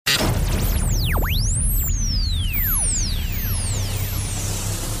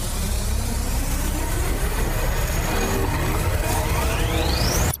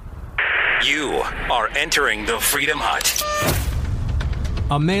entering the Freedom Hut.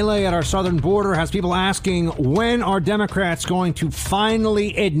 A melee at our southern border has people asking, when are Democrats going to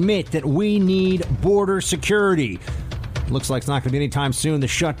finally admit that we need border security? Looks like it's not going to be anytime soon. The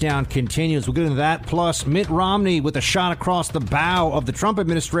shutdown continues. We'll get into that. Plus, Mitt Romney with a shot across the bow of the Trump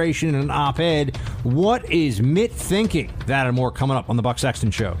administration in an op-ed. What is Mitt thinking? That and more coming up on the Buck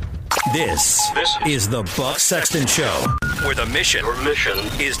Sexton Show. This is the Buck Sexton Show, where the mission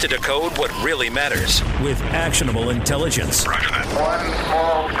is to decode what really matters with actionable intelligence. Roger that. One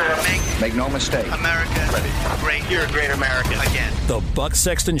small step. Make no mistake. America. Ready. Great. You're a great American. Again. The Buck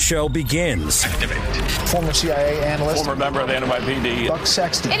Sexton Show begins. Activate. Former CIA analyst. Former member of the NYPD. Buck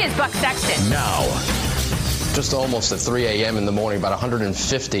Sexton. It is Buck Sexton. Now. Just almost at 3 a.m. in the morning, about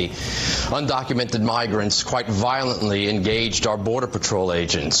 150 undocumented migrants quite violently engaged our Border Patrol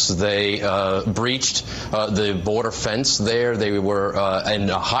agents. They breached the border fence there. They were in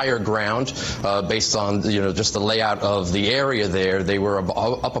a higher ground based on just the layout of the area there. They were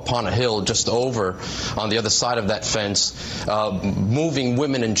up upon a hill just over on the other side of that fence, moving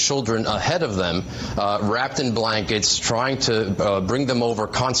women and children ahead of them, wrapped in blankets, trying to bring them over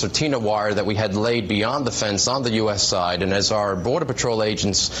concertina wire that we had laid beyond the fence on the U.S. side. And as our Border Patrol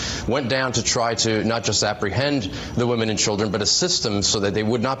agents went down to try to not just apprehend the women and children, but assist them so that they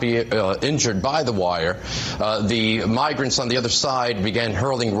would not be injured by the wire, the migrants on the other side began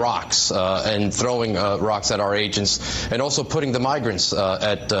hurling rocks and throwing rocks at our agents, and also putting the migrants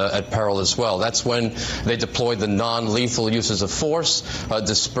at peril as well. That's when they deployed the non-lethal uses of force,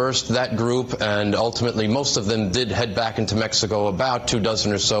 dispersed that group, and ultimately most of them did head back into Mexico. About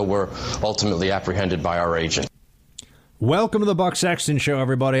 24 or so were ultimately apprehended by our agents. Welcome to the Buck Sexton Show,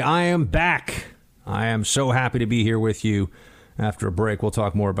 everybody. I am back. I am so happy to be here with you after a break. We'll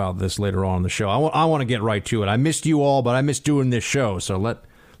talk more about this later on in the show. I want to get right to it. I missed you all, but I missed doing this show, so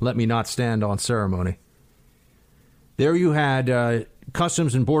let me not stand on ceremony. There you had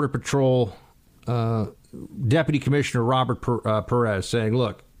Customs and Border Patrol Deputy Commissioner Robert Perez saying,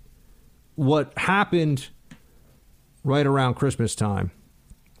 look, what happened right around Christmas time,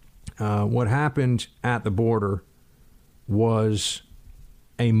 what happened at the border was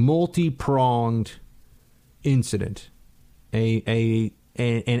a multi-pronged incident, an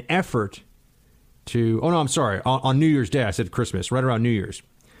effort to, on New Year's Day, I said Christmas, right around New Year's,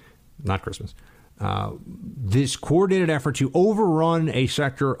 not Christmas, this coordinated effort to overrun a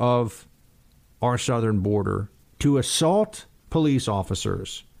sector of our southern border, to assault police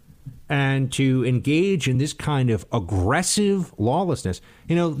officers, and to engage in this kind of aggressive lawlessness.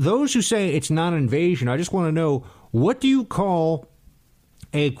 Those who say it's not an invasion, I just want to know, what do you call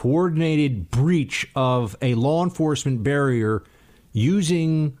a coordinated breach of a law enforcement barrier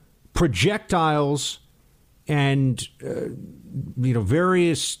using projectiles and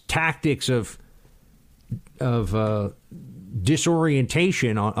various tactics of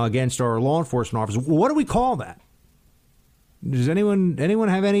disorientation against our law enforcement officers? What do we call that? Does anyone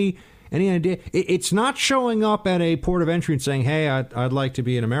have any idea? It's not showing up at a port of entry and saying, "Hey, I'd like to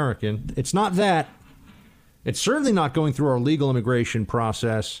be an American." It's not that. It's certainly not going through our legal immigration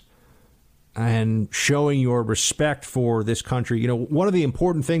process and showing your respect for this country. One of the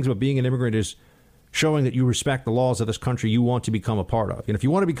important things about being an immigrant is showing that you respect the laws of this country you want to become a part of. And if you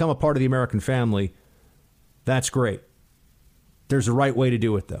want to become a part of the American family, that's great. There's a right way to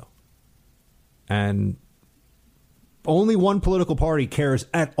do it, though. And only one political party cares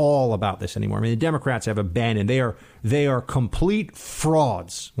at all about this anymore. I mean, the Democrats have abandoned. They are complete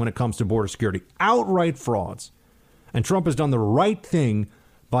frauds when it comes to border security. Outright frauds. And Trump has done the right thing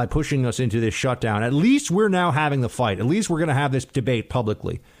by pushing us into this shutdown. At least we're now having the fight. At least we're going to have this debate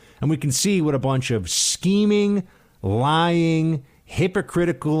publicly. And we can see what a bunch of scheming, lying,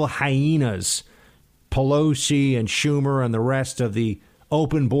 hypocritical hyenas Pelosi and Schumer and the rest of the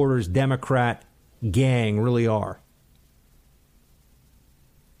open borders Democrat gang really are.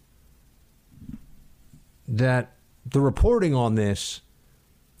 That the reporting on this,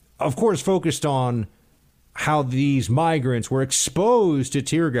 of course, focused on how these migrants were exposed to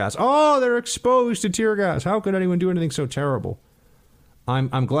tear gas. Oh, they're exposed to tear gas. How could anyone do anything so terrible?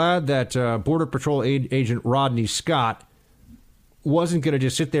 I'm glad that Border Patrol agent Rodney Scott wasn't going to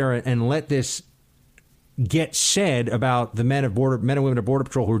just sit there and let this get said about the men and women of Border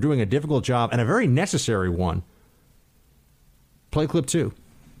Patrol who are doing a difficult job and a very necessary one. Play clip 2.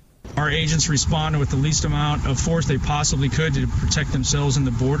 Our agents responded with the least amount of force they possibly could to protect themselves in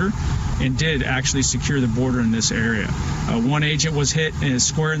the border, and did actually secure the border in this area. One agent was hit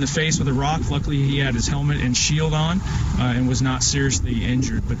square in the face with a rock. Luckily, he had his helmet and shield on and was not seriously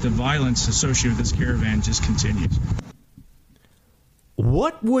injured. But the violence associated with this caravan just continues.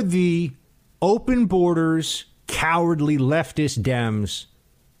 What would the open borders, cowardly leftist Dems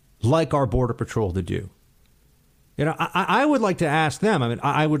like our Border Patrol to do? You know, I would like to ask them. I mean,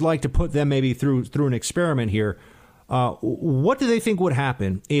 I would like to put them maybe through an experiment here. What do they think would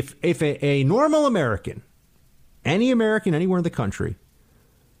happen if a normal American, any American anywhere in the country,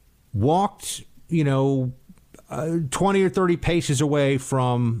 walked, 20 or 30 paces away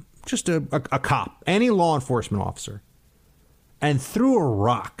from just a cop, any law enforcement officer, and threw a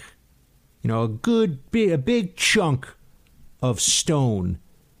rock, a big chunk of stone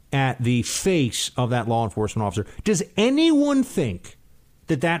at the face of that law enforcement officer? Does anyone think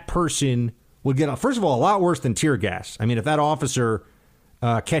that person would get off? First of all, a lot worse than tear gas. I mean, if that officer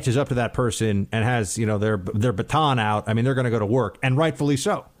catches up to that person and has, their baton out, I mean, they're going to go to work, and rightfully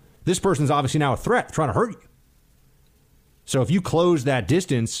so. This person's obviously now a threat, trying to hurt you. So if you close that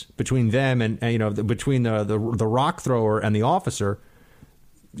distance between them and between the rock thrower and the officer,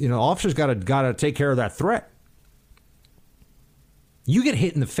 the officer's got to take care of that threat. You get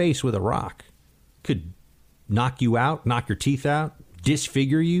hit in the face with a rock, could knock you out, knock your teeth out,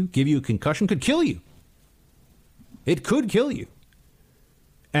 disfigure you, give you a concussion, could kill you. It could kill you.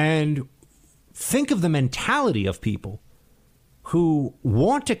 And think of the mentality of people who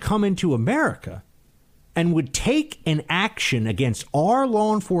want to come into America and would take an action against our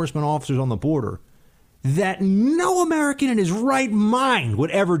law enforcement officers on the border that no American in his right mind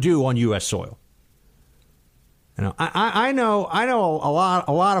would ever do on U.S. soil. I know a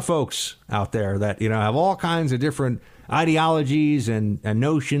lot of folks out there that have all kinds of different ideologies and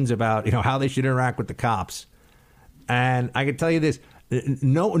notions about how they should interact with the cops. And I can tell you this: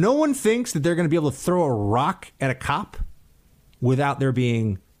 no one thinks that they're going to be able to throw a rock at a cop without there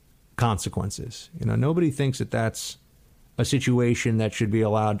being consequences. Nobody thinks that that's a situation that should be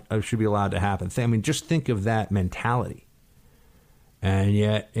allowed to happen. I mean, just think of that mentality. And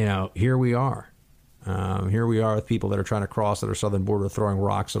yet, here we are. Here we are with people that are trying to cross at our southern border, throwing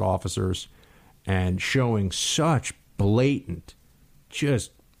rocks at officers and showing such blatant,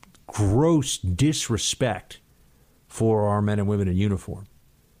 just gross disrespect for our men and women in uniform.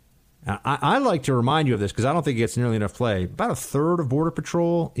 Now, I like to remind you of this because I don't think it gets nearly enough play. About a third of Border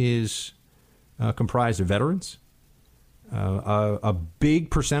Patrol is comprised of veterans. A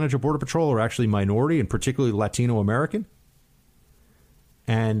big percentage of Border Patrol are actually minority and particularly Latino American.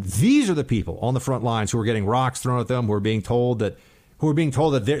 And these are the people on the front lines who are getting rocks thrown at them, who are being told that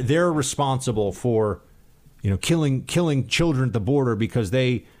they're responsible for, killing children at the border because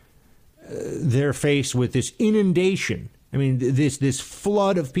they're faced with this inundation. I mean, this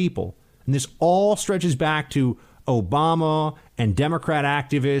flood of people, and this all stretches back to Obama and Democrat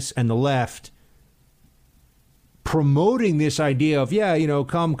activists and the left promoting this idea of,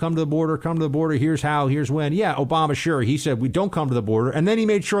 come to the border, here's how, here's when. Yeah, Obama, sure, he said we don't come to the border, and then he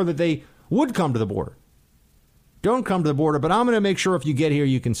made sure that they would come to the border. Don't come to the border, but I'm going to make sure if you get here,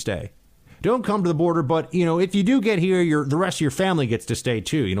 you can stay. Don't come to the border, but, if you do get here, the rest of your family gets to stay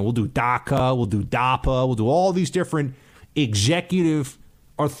too. We'll do DACA, we'll do DAPA, we'll do all these different executive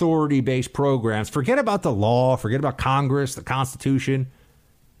authority-based programs. Forget about the law, forget about Congress, the Constitution.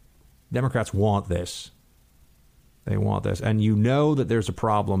 Democrats want this. They want this. And that there's a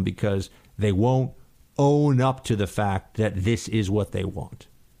problem because they won't own up to the fact that this is what they want.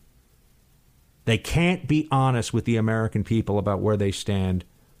 They can't be honest with the American people about where they stand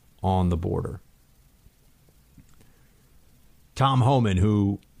on the border. Tom Homan,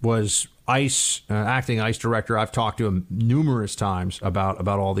 who was acting ICE director, I've talked to him numerous times about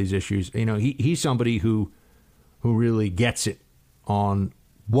all these issues. He's somebody who really gets it on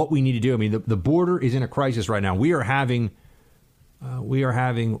what we need to do. I mean, the border is in a crisis right now. We are having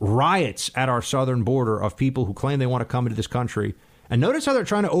riots at our southern border of people who claim they want to come into this country. And notice how they're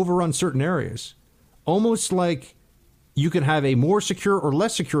trying to overrun certain areas, almost like you can have a more secure or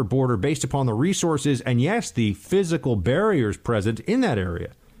less secure border based upon the resources and, yes, the physical barriers present in that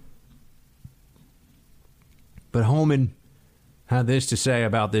area. But Homan had this to say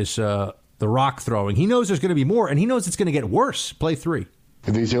about this, the rock throwing. He knows there's going to be more, and he knows it's going to get worse. Play 3.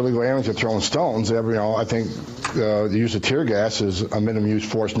 If these illegal aliens are throwing stones, I think the use of tear gas is a minimum use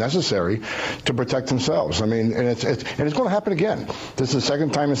force necessary to protect themselves. I mean, and it's going to happen again. This is the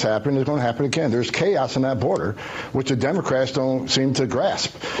second time it's happened. It's going to happen again. There's chaos in that border, which the Democrats don't seem to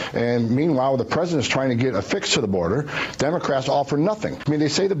grasp. And meanwhile, the president is trying to get a fix to the border. Democrats offer nothing. I mean, they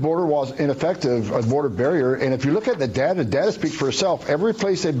say the border wall is ineffective, a border barrier. And if you look at the data speaks for itself. Every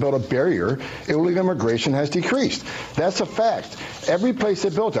place they built a barrier, illegal immigration has decreased. That's a fact. Every place place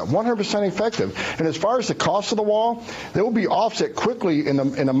they built that. 100% effective. And as far as the cost of the wall, they will be offset quickly in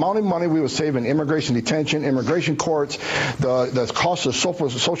the amount of money we will save in immigration detention, immigration courts, the cost of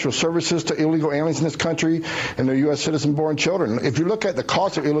social services to illegal aliens in this country and their U.S. citizen-born children. If you look at the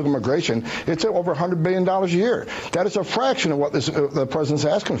cost of illegal immigration, it's over $100 billion a year. That is a fraction of what the president's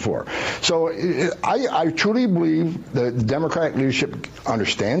asking for. So I truly believe the Democratic leadership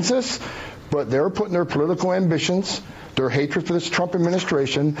understands this, but they're putting their political ambitions, their hatred for this Trump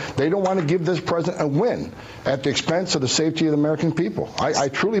administration. They don't want to give this president a win at the expense of the safety of the American people. I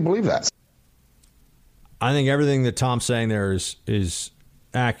truly believe that. I think everything that Tom's saying there is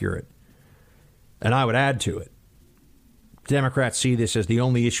accurate. And I would add to it. Democrats see this as the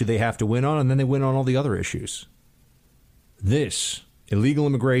only issue they have to win on, and then they win on all the other issues. This, illegal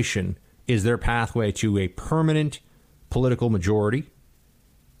immigration, is their pathway to a permanent political majority,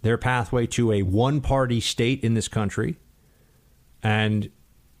 their pathway to a one-party state in this country, and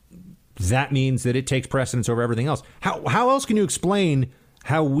that means that it takes precedence over everything else. How else can you explain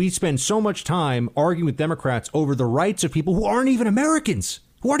how we spend so much time arguing with Democrats over the rights of people who aren't even Americans,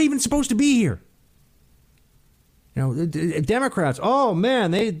 who aren't even supposed to be here? You know, Democrats, oh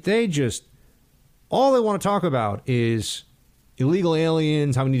man, they just, all they want to talk about is illegal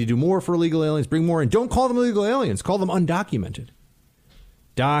aliens, how we need to do more for illegal aliens, bring more in. Don't call them illegal aliens, call them undocumented.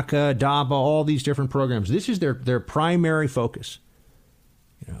 DACA, DABA, all these different programs. This is their primary focus.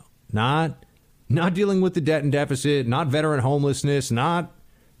 You know, not dealing with the debt and deficit, not veteran homelessness, not,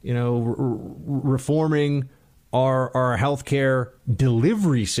 you know, reforming our healthcare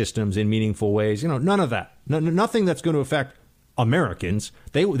delivery systems in meaningful ways. You know, none of that. Nothing that's going to affect Americans.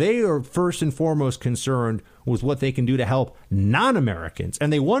 They are first and foremost concerned with what they can do to help non-Americans.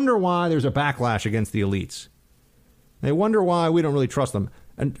 And they wonder why there's a backlash against the elites. They wonder why we don't really trust them.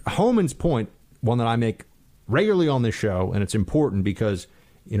 And Homan's point, one that I make regularly on this show, and it's important because,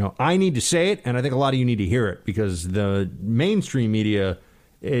 you know, I need to say it, and I think a lot of you need to hear it, because the mainstream media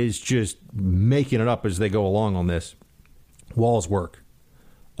is just making it up as they go along on this. Walls work.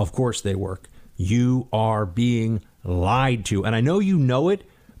 Of course they work. You are being lied to. And I know you know it,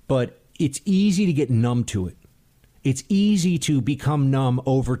 but it's easy to get numb to it. It's easy to become numb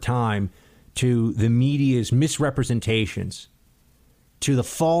over time to the media's misrepresentations, to the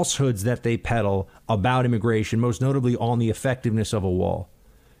falsehoods that they peddle about immigration, most notably on the effectiveness of a wall.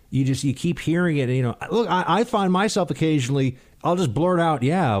 You keep hearing it. You know, look, I find myself occasionally, I'll just blurt out,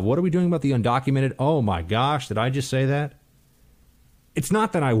 yeah, what are we doing about the undocumented? Oh my gosh, did I just say that? It's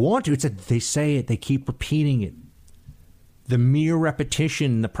not that I want to, it's that they say it, they keep repeating it. The mere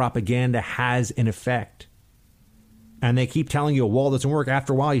repetition, the propaganda has an effect. And they keep telling you a wall doesn't work.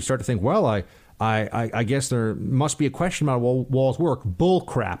 After a while, you start to think, well, I guess there must be a question about walls work. Bull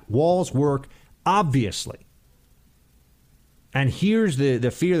crap. Walls work, obviously. And here's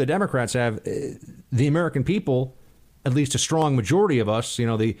the fear the Democrats have. The American people, at least a strong majority of us, you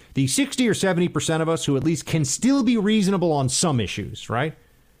know, the 60 or 70% of us who at least can still be reasonable on some issues, right?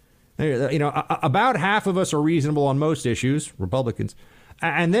 You know, about half of us are reasonable on most issues, Republicans.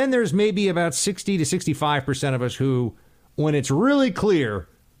 And then there's maybe about 60 to 65% of us who, when it's really clear,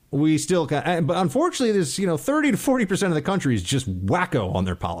 we still can. But unfortunately, there's, 30 to 40% of the country is just wacko on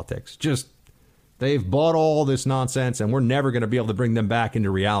their politics. Just, they've bought all this nonsense, and we're never going to be able to bring them back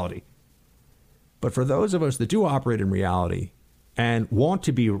into reality. But for those of us that do operate in reality and want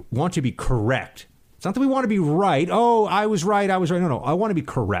to be correct, it's not that we want to be right. Oh, I was right. No, I want to be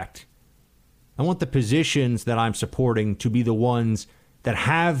correct. I want the positions that I'm supporting to be the ones that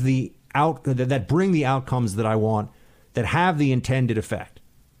have that bring the outcomes that I want, that have the intended effect.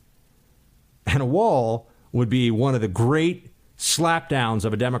 And a wall would be one of the great slapdowns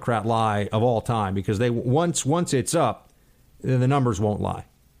of a Democrat lie of all time, because they once it's up, the numbers won't lie.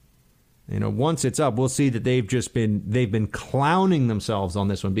 Once it's up, we'll see that they've been clowning themselves on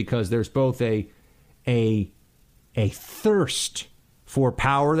this one, because there's both a thirst for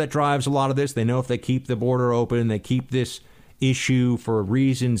power that drives a lot of this. They know if they keep the border open, they keep this issue for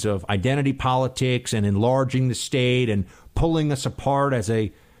reasons of identity politics and enlarging the state and pulling us apart as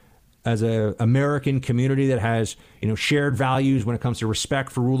a American community that has shared values when it comes to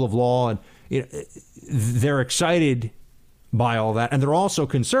respect for rule of law, and they're excited by all that, and they're also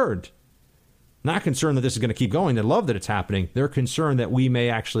concerned. Not concerned that this is going to keep going. They love that it's happening. They're concerned that we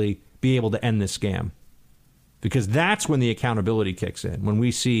may actually be able to end this scam, because that's when the accountability kicks in, when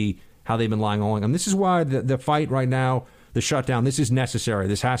we see how they've been lying along. And this is why the fight right now, the shutdown, this is necessary.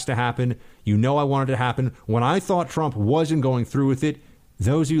 This has to happen. I wanted it to happen. When I thought Trump wasn't going through with it,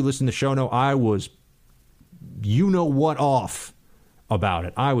 those of you who listen to the show know I was, off about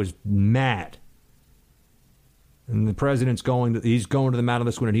it. I was mad. And the president's he's going to the mat on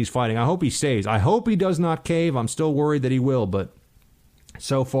this one, and he's fighting. I hope he stays. I hope he does not cave. I'm still worried that he will, but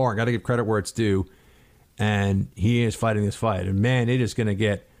so far, I got to give credit where it's due. And he is fighting this fight. And man, it is going to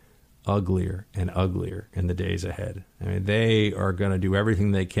get uglier and uglier in the days ahead. I mean, they are going to do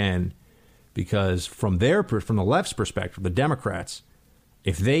everything they can, because from the left's perspective, the Democrats,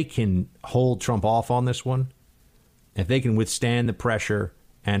 if they can hold Trump off on this one, if they can withstand the pressure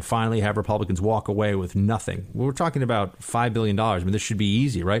and finally have Republicans walk away with nothing. We're talking about $5 billion. I mean, this should be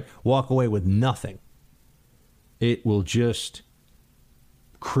easy, right? Walk away with nothing. It will just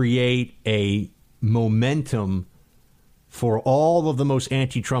create a momentum for all of the most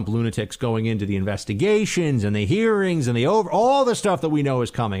anti-Trump lunatics going into the investigations and the hearings and all the stuff that we know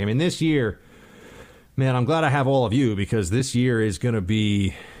is coming. I mean, this year, man, I'm glad I have all of you, because this year is going to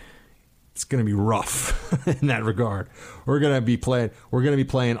be... it's going to be rough in that regard. We're going to be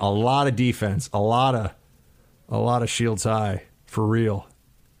playing a lot of defense, a lot of shields high for real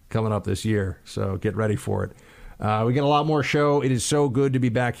coming up this year. So get ready for it. We get a lot more show. It is so good to be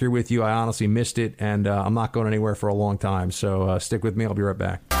back here with you. I honestly missed it, and I'm not going anywhere for a long time. So stick with me. I'll be right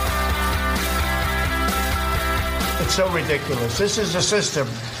back. It's so ridiculous. This is a system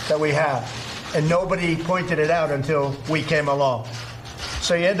that we have, and nobody pointed it out until we came along.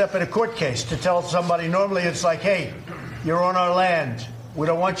 So you end up in a court case to tell somebody, normally it's like, hey, you're on our land. We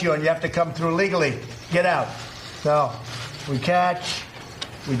don't want you, and you have to come through legally. Get out. No, we catch,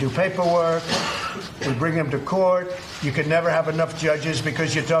 we do paperwork, we bring them to court. You can never have enough judges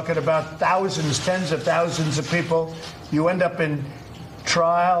because you're talking about thousands, tens of thousands of people. You end up in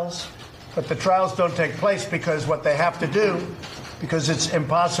trials, but the trials don't take place because what they have to do, because it's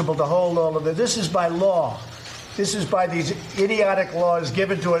impossible to hold all of it. This is by law. This is by these idiotic laws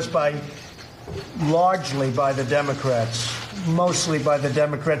given to us largely by the Democrats, mostly by the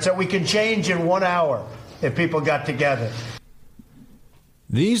Democrats, that we can change in 1 hour if people got together.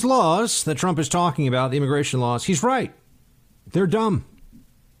 These laws that Trump is talking about, the immigration laws, he's right. They're dumb.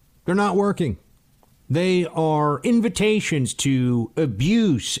 They're not working. They are invitations to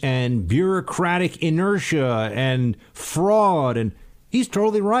abuse and bureaucratic inertia and fraud, and he's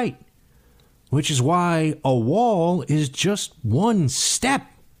totally right. Which is why a wall is just one step,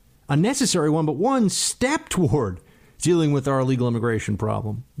 a necessary one, but one step toward dealing with our illegal immigration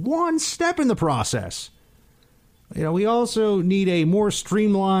problem. One step in the process. You know, we also need a more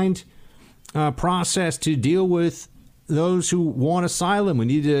streamlined process to deal with those who want asylum. We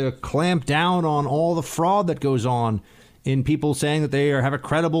need to clamp down on all the fraud that goes on in people saying that they have a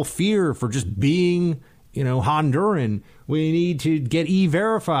credible fear for just being, Honduran. We need to get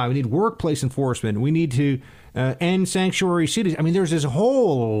E-Verify. We need workplace enforcement. We need to end sanctuary cities. I mean, there's this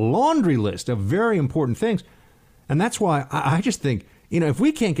whole laundry list of very important things. And that's why I just think, if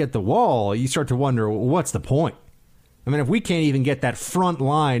we can't get the wall, you start to wonder, what's the point? I mean, if we can't even get that front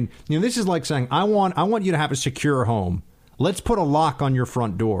line, this is like saying, I want you to have a secure home. Let's put a lock on your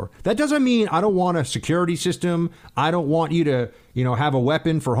front door. That doesn't mean I don't want a security system. I don't want you to, have a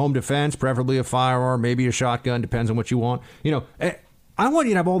weapon for home defense, preferably a firearm, maybe a shotgun, depends on what you want. I want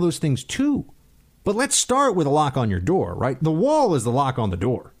you to have all those things too. But let's start with a lock on your door, right? The wall is the lock on the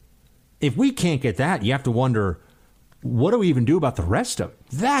door. If we can't get that, you have to wonder, what do we even do about the rest of it?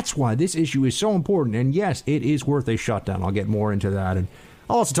 That's why this issue is so important. And yes, it is worth a shutdown. I'll get more into that. And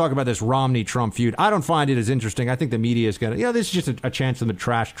I'll also talk about this Romney-Trump feud. I don't find it as interesting. I think the media is going to, this is just a chance for them to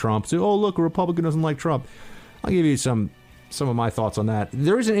trash Trump. Say, oh, look, a Republican doesn't like Trump. I'll give you some of my thoughts on that.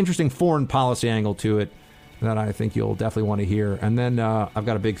 There is an interesting foreign policy angle to it that I think you'll definitely want to hear. And then I've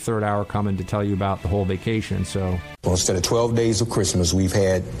got a big third hour coming to tell you about the whole vacation. So instead of 12 days of Christmas, we've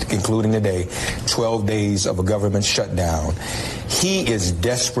had, including today, 12 days of a government shutdown. He is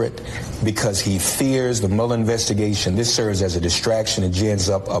desperate because he fears the Mueller investigation. This serves as a distraction and gins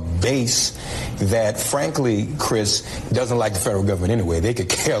up a base that, frankly, Chris, doesn't like the federal government anyway. They could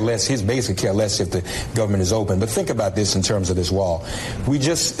care less. His base could care less if the government is open. But think about this in terms of this wall. We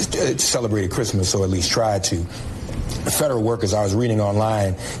just celebrated Christmas, or at least tried to. Federal workers, I was reading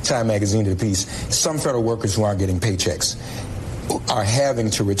online, Time Magazine did a piece, some federal workers who aren't getting paychecks are having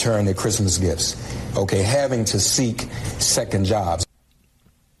to return their Christmas gifts, having to seek second jobs.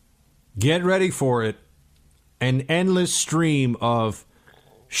 Get ready for it. An endless stream of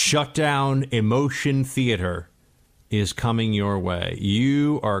shutdown emotion theater is coming your way.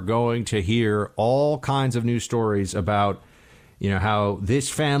 You are going to hear all kinds of news stories about how this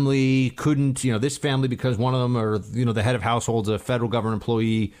family couldn't, this family, because one of them, or, the head of household's a federal government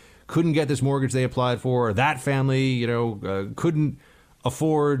employee, couldn't get this mortgage they applied for. Or that family, couldn't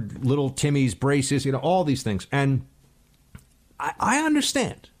afford little Timmy's braces, all these things. And I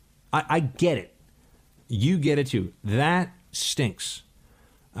understand. I get it. you get it too. That stinks.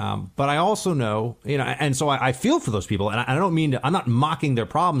 But I also know, and so I feel for those people, and I don't mean to, I'm not mocking their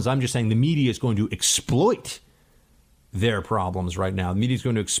problems. I'm just saying the media is going to exploit their problems right now. The media is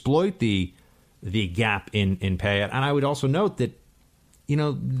going to exploit the gap in pay. And I would also note that,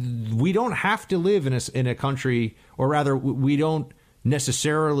 we don't have to live in a country, or rather, we don't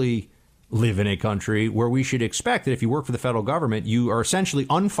necessarily live in a country where we should expect that if you work for the federal government, you are essentially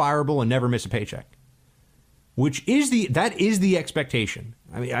unfireable and never miss a paycheck. That is the expectation.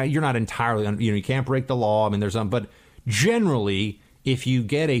 I mean, you're not entirely, you can't break the law. I mean, but generally, if you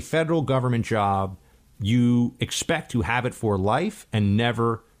get a federal government job, you expect to have it for life and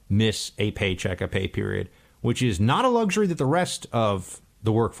never miss a paycheck, a pay period, which is not a luxury that the rest of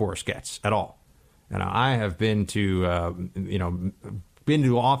the workforce gets at all. And I have been to, been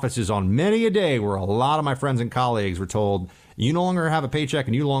to offices on many a day where a lot of my friends and colleagues were told, you no longer have a paycheck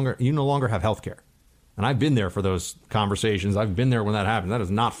and you no longer have health care. And I've been there for those conversations. I've been there when that happens. That is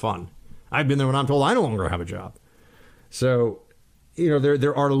not fun. I've been there when I'm told I no longer have a job. So,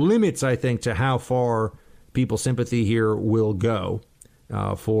 there are limits, I think, to how far people's sympathy here will go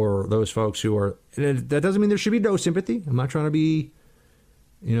for those folks who are. That doesn't mean there should be no sympathy. I'm not trying to be,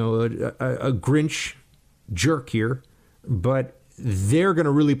 a Grinch jerk here, but they're going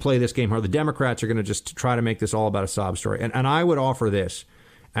to really play this game hard. The Democrats are going to just try to make this all about a sob story. And I would offer this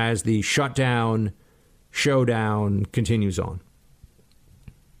as the shutdown showdown continues on.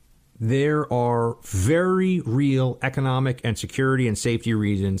 There are very real economic and security and safety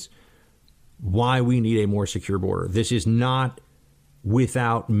reasons why we need a more secure border. This is not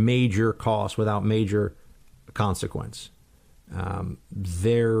without major cost, without major consequence.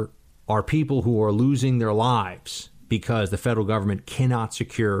 There are people who are losing their lives because the federal government cannot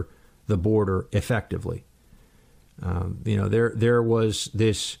secure the border effectively. There was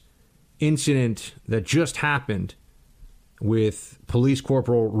this incident that just happened with Police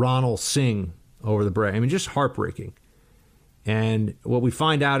Corporal Ronald Singh over the break. I mean, just heartbreaking. And what we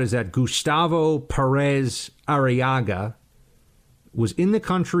find out is that Gustavo Perez Arriaga was in the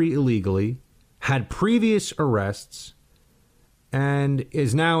country illegally, had previous arrests, and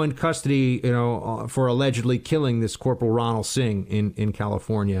is now in custody, for allegedly killing this Corporal Ronald Singh in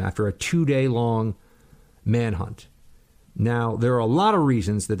California after a 2-day-long manhunt. Now, there are a lot of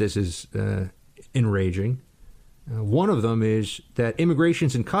reasons that this is enraging. One of them is that Immigration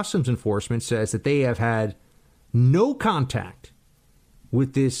and Customs Enforcement says that they have had no contact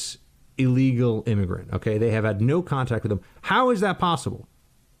with this illegal immigrant. Okay, they have had no contact with him. How is that possible?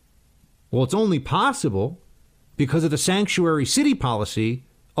 Well, it's only possible because of the sanctuary city policy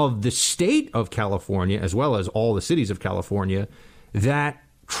of the state of California, as well as all the cities of California, that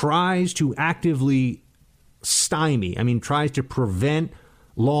tries to actively tries to prevent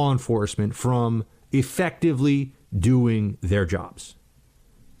law enforcement from effectively doing their jobs.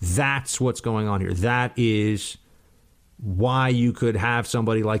 That's what's going on here. That is why you could have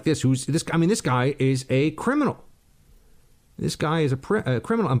somebody like this this guy is a criminal. This guy is a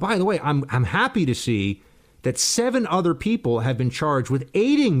criminal. And by the way, I'm happy to see that 7 other people have been charged with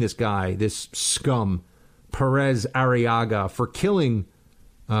aiding this guy, this scum, Perez Arriaga, for killing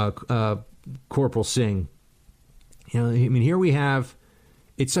Corporal Singh. Here we have,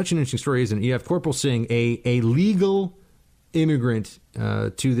 it's such an interesting story, isn't it? You have Corporal Singh, a legal immigrant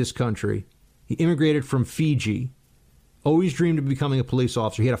to this country. He immigrated from Fiji, always dreamed of becoming a police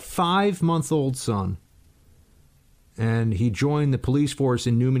officer. He had a 5-month-old son, and he joined the police force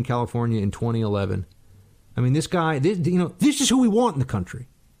in Newman, California in 2011. I mean, this guy, this is who we want in the country.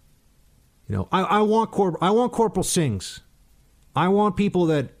 I want Corporal Singhs. I want people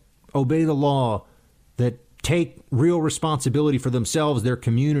that obey the law, that take real responsibility for themselves, their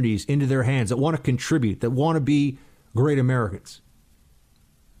communities, into their hands, that want to contribute, that want to be great Americans.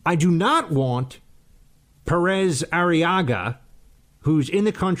 I do not want Perez Arriaga, who's in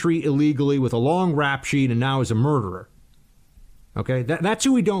the country illegally with a long rap sheet and now is a murderer. Okay, that's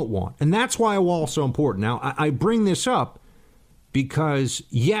who we don't want. And that's why a wall is so important. Now, I bring this up because,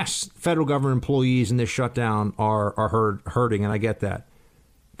 yes, federal government employees in this shutdown are hurting, and I get that.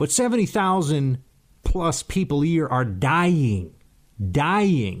 But 70,000 plus people a year are dying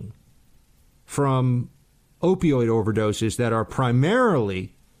from opioid overdoses that are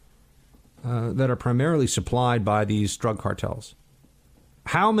primarily supplied by these drug cartels.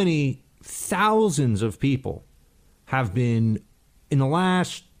 How many thousands of people have been, in the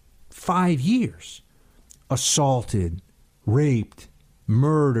last 5 years, assaulted, raped,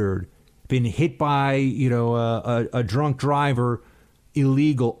 murdered, been hit by a drunk driver,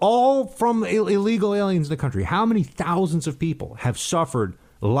 illegal, all from illegal aliens in the country? How many thousands of people have suffered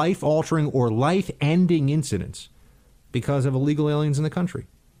life-altering or life-ending incidents because of illegal aliens in the country.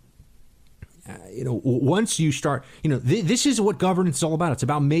 Once you start, this is what governance is all about. It's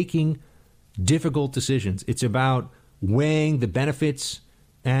about making difficult decisions. It's about weighing the benefits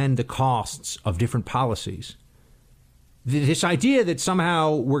and the costs of different policies. This idea that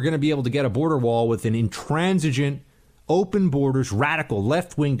somehow we're going to be able to get a border wall with an intransigent, open borders, radical,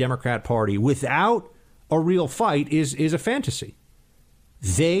 left-wing Democrat Party without a real fight is a fantasy.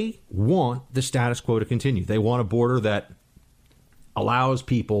 They want the status quo to continue. They want a border that allows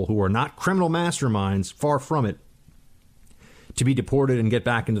people who are not criminal masterminds, far from it, to be deported and get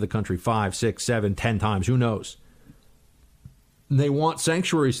back into the country 5, 6, 7, 10 times. Who knows? They want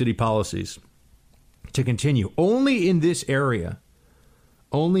sanctuary city policies to continue. Only in this area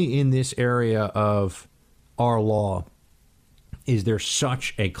of our law is there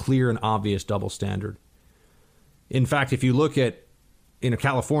such a clear and obvious double standard. In fact, if you look at,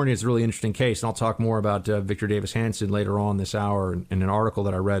 California is a really interesting case, and I'll talk more about Victor Davis Hanson later on this hour in an article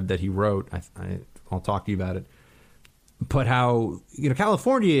that I read that he wrote. I'll talk to you about it. But how,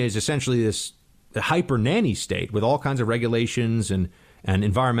 California is essentially this hyper nanny state with all kinds of regulations and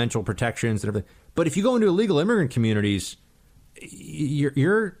environmental protections and everything. But if you go into illegal immigrant communities,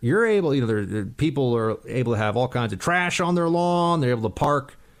 you're able, people are able to have all kinds of trash on their lawn. They're able to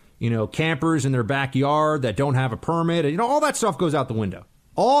park, campers in their backyard that don't have a permit. And, all that stuff goes out the window.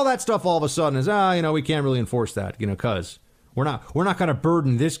 All that stuff all of a sudden is, we can't really enforce that, because we're not going to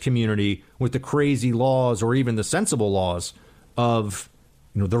burden this community with the crazy laws or even the sensible laws of,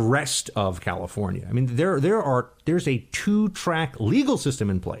 the rest of California. I mean, there's a 2-track legal system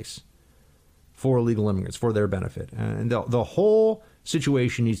in place for illegal immigrants, for their benefit. And the whole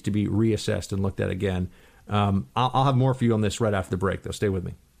situation needs to be reassessed and looked at again. I'll have more for you on this right after the break, though. Stay with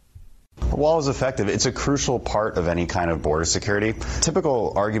me. The wall is effective. It's a crucial part of any kind of border security.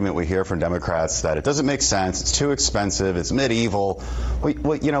 Typical argument we hear from Democrats that it doesn't make sense, it's too expensive, it's medieval.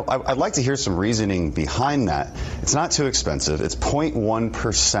 I'd like to hear some reasoning behind that. It's not too expensive. It's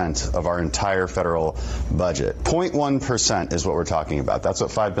 0.1% of our entire federal budget. 0.1% is what we're talking about. That's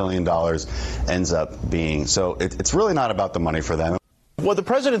what $5 billion ends up being. So it's really not about the money for them. What the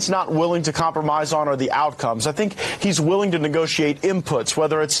president's not willing to compromise on are the outcomes. I think he's willing to negotiate inputs,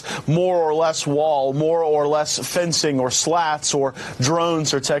 whether it's more or less wall, more or less fencing or slats or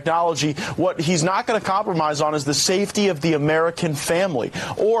drones or technology. What he's not going to compromise on is the safety of the American family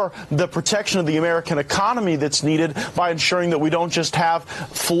or the protection of the American economy that's needed by ensuring that we don't just have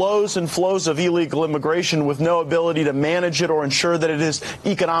flows and flows of illegal immigration with no ability to manage it or ensure that it is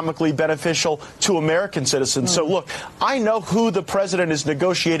economically beneficial to American citizens. So, look, I know who the president is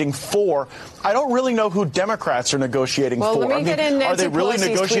negotiating for. I don't really know who Democrats are negotiating for. Are they really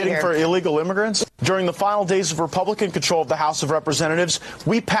negotiating for illegal immigrants? During the final days of Republican control of the House of Representatives,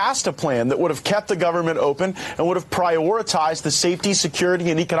 we passed a plan that would have kept the government open and would have prioritized the safety, security,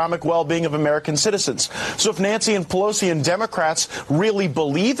 and economic well-being of American citizens. So if Nancy and Pelosi and Democrats really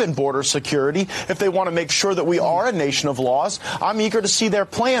believe in border security, if they want to make sure that we are a nation of laws, I'm eager to see their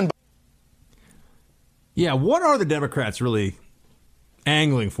plan. Yeah, what are the Democrats really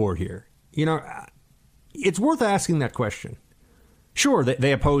angling for here? It's worth asking that question. Sure,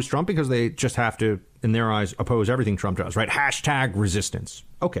 they oppose Trump because they just have to, in their eyes, oppose everything Trump does, right? Hashtag resistance.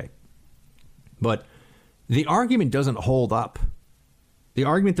 Okay. But the argument doesn't hold up. The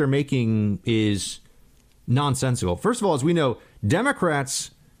argument they're making is nonsensical. First of all, as we know,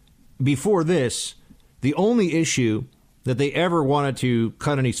 Democrats, before this, the only issue that they ever wanted to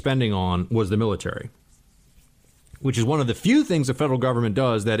cut any spending on was the military, which is one of the few things the federal government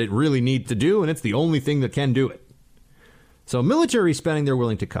does that it really needs to do, and it's the only thing that can do it. So military spending they're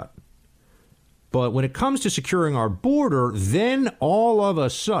willing to cut. But when it comes to securing our border, then all of a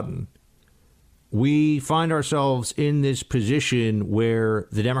sudden we find ourselves in this position where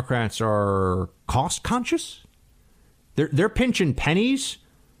the Democrats are cost conscious. They're pinching pennies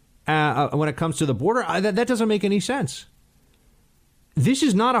when it comes to the border. That doesn't make any sense. This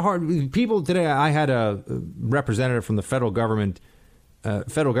is not a hard... People today, I had a representative from the federal government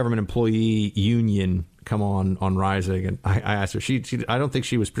employee union come on Rising, and I asked her. She I don't think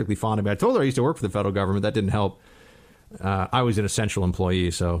she was particularly fond of it. I told her I used to work for the federal government. That didn't help. I was an essential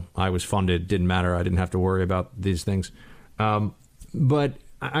employee, so I was funded. Didn't matter. I didn't have to worry about these things. But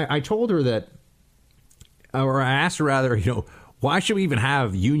I told her that, or I asked her rather, why should we even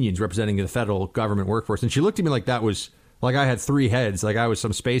have unions representing the federal government workforce? And she looked at me like that was... like I had 3 heads, like I was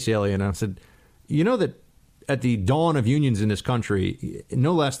some space alien. And I said, that at the dawn of unions in this country,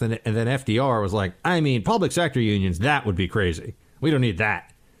 no less than FDR was like, public sector unions, that would be crazy. We don't need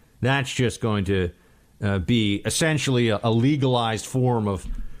that. That's just going to be essentially a legalized form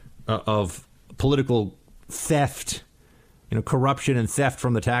of political theft, corruption and theft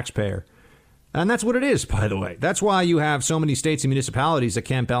from the taxpayer. And that's what it is, by the way. That's why you have so many states and municipalities that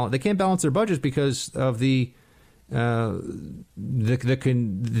can't balance their budgets because of the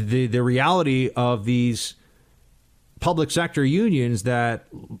reality of these public sector unions that,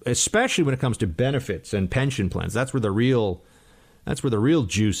 especially when it comes to benefits and pension plans, that's where the real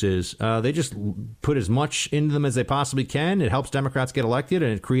juice is. They just put as much into them as they possibly can. It helps Democrats get elected,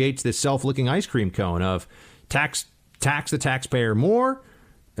 and it creates this self-licking ice cream cone of tax the taxpayer more,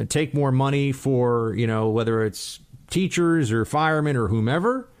 and take more money for, whether it's teachers or firemen or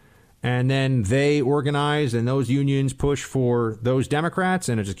whomever. And then they organize and those unions push for those Democrats,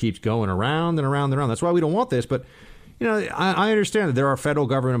 and it just keeps going around and around and around. That's why we don't want this. But, I understand that there are federal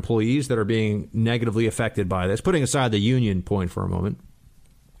government employees that are being negatively affected by this. Putting aside the union point for a moment,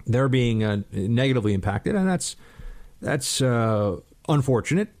 they're being negatively impacted, and that's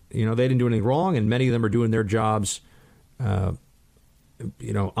unfortunate. They didn't do anything wrong, and many of them are doing their jobs,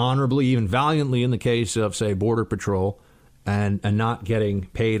 honorably, even valiantly in the case of, say, Border Patrol, and not getting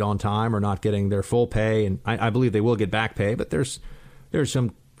paid on time or not getting their full pay. And I believe they will get back pay, but there's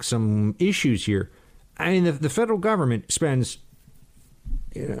some issues here. I mean, the federal government spends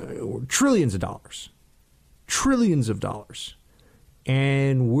trillions of dollars,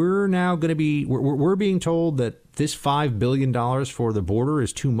 and we're now going to be we're being told that this $5 billion for the border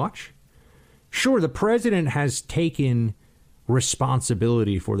is too much. Sure, the president has taken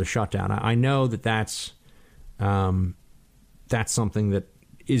responsibility for the shutdown. I know that's something that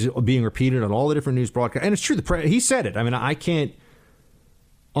is being repeated on all the different news broadcasts, and it's true. He said it. I mean, I can't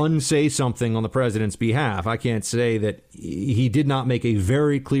unsay something on the president's behalf. I can't say that he did not make a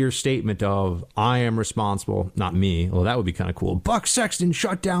very clear statement of, I am responsible, not me. Well, that would be kind of cool. Buck Sexton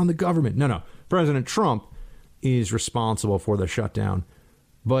shut down the government. No. President Trump is responsible for the shutdown.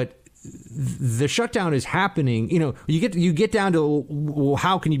 But the shutdown is happening. You get down to, well,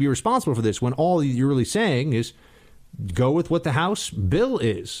 how can you be responsible for this when all you're really saying is go with what the House bill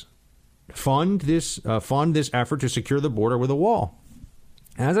is. Fund this effort to secure the border with a wall.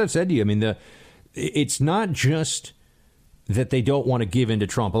 As I've said to you, I mean, it's not just that they don't want to give in to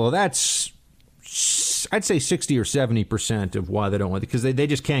Trump, although that's, I'd say 60 or 70% of why they don't want it, because they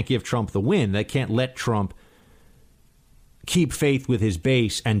just can't give Trump the win. They can't let Trump keep faith with his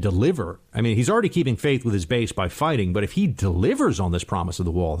base and deliver. I mean, he's already keeping faith with his base by fighting, but if he delivers on this promise of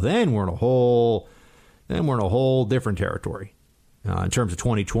the wall, then we're in a whole different territory. In terms of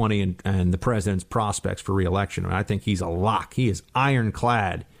 2020 and the president's prospects for re-election. I think he's a lock. He is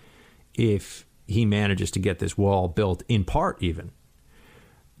ironclad if he manages to get this wall built, in part even.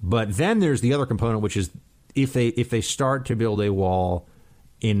 But then there's the other component, which is if they start to build a wall,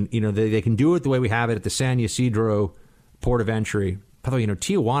 they can do it the way we have it at the San Ysidro port of entry. By the way,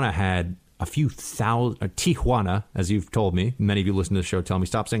 Tijuana had a few thousand. Tijuana, as you've told me, many of you listen to the show tell me,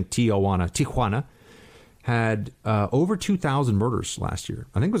 stop saying Tijuana. Tijuana had over 2,000 murders last year.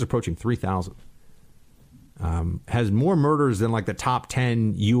 I think it was approaching 3,000. Has more murders than like the top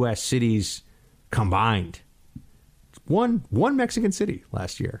 10 U.S. cities combined. One Mexican city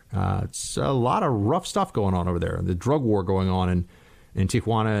last year. It's a lot of rough stuff going on over there. The drug war going on in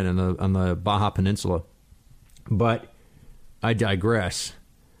Tijuana and on the Baja Peninsula. But I digress.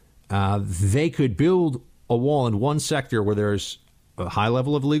 They could build a wall in one sector where there's a high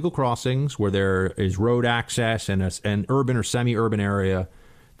level of illegal crossings, where there is road access and an urban or semi-urban area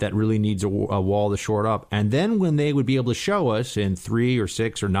that really needs a wall to shore up. And then when they would be able to show us in 3 or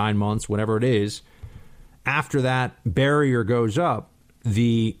 6 or 9 months, whatever it is, after that barrier goes up,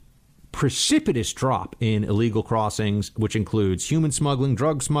 the precipitous drop in illegal crossings, which includes human smuggling,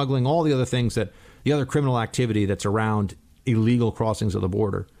 drug smuggling, all the other things the other criminal activity that's around illegal crossings of the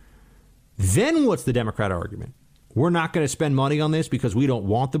border. Then what's the Democrat argument? We're not going to spend money on this because we don't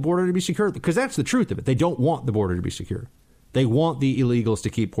want the border to be secure. Because that's the truth of it. They don't want the border to be secure. They want the illegals to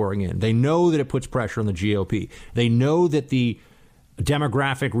keep pouring in. They know that it puts pressure on the GOP. They know that the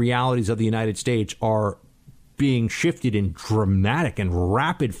demographic realities of the United States are being shifted in dramatic and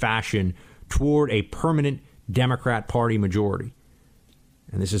rapid fashion toward a permanent Democrat Party majority.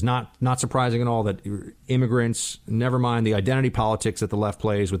 And this is not surprising at all that immigrants, never mind the identity politics that the left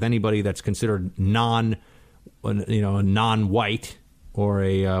plays with anybody that's considered a non-white or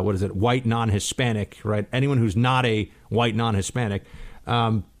a white non-Hispanic, right? Anyone who's not a white non-Hispanic,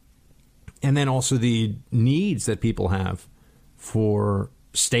 and then also the needs that people have for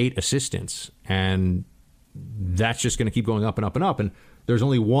state assistance, and that's just going to keep going up and up and up. And there's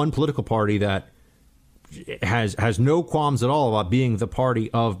only one political party that has no qualms at all about being the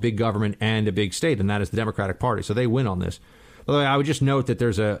party of big government and a big state, and that is the Democratic Party. So they win on this. By the way, I would just note that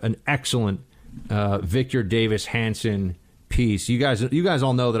there's an excellent Victor Davis Hanson piece. You guys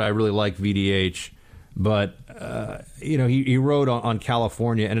all know that I really like VDH, but he wrote on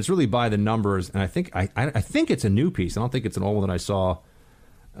California, and it's really by the numbers. And I think it's a new piece. I don't think it's an old one that I saw.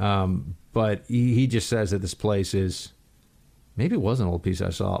 But he just says that this place is. Maybe it was an old piece I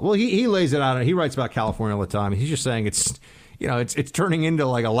saw. Well, he lays it out. He writes about California all the time. He's just saying it's turning into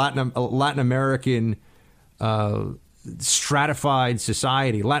like a Latin American stratified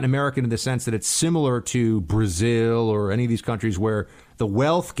society. Latin American in the sense that it's similar to Brazil or any of these countries where the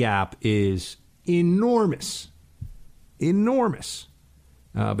wealth gap is enormous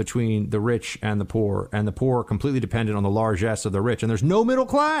between the rich and the poor are completely dependent on the largesse of the rich, and there's no middle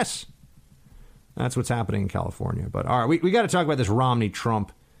class. That's what's happening in California. But all right, we got to talk about this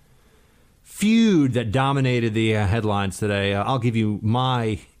Romney-Trump feud that dominated the headlines today. I'll give you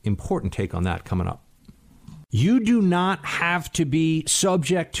my important take on that coming up. You do not have to be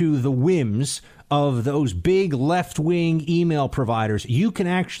subject to the whims of those big left-wing email providers. You can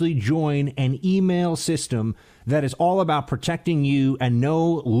actually join an email system that is all about protecting you and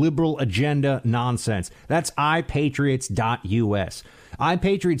no liberal agenda nonsense. That's iPatriots.us.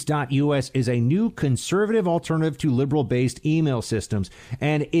 iPatriots.us is a new conservative alternative to liberal-based email systems,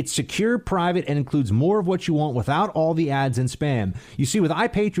 and it's secure, private, and includes more of what you want without all the ads and spam. You see, with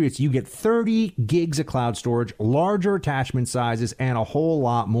iPatriots, you get 30 gigs of cloud storage, larger attachment sizes, and a whole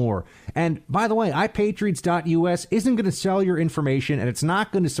lot more. And by the way, iPatriots.us isn't going to sell your information, and it's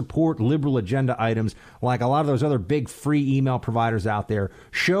not going to support liberal agenda items like a lot of those other big free email providers out there.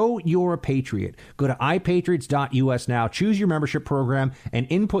 Show you're a patriot. Go to iPatriots.us now, choose your membership program, and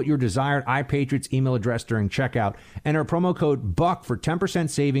input your desired iPatriots email address during checkout. Enter promo code BUCK for 10%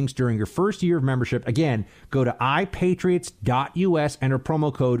 savings during your first year of membership. Again, go to iPatriots.us, enter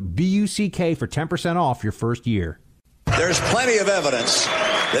promo code BUCK for 10% off your first year. There's plenty of evidence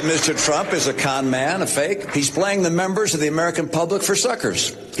that Mr. Trump is a con man, a fake. He's playing the members of the American public for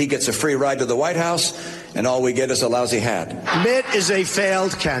suckers. He gets a free ride to the White House, and all we get is a lousy hat. Mitt is a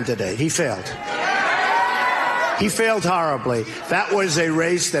failed candidate. He failed. He failed horribly. That was a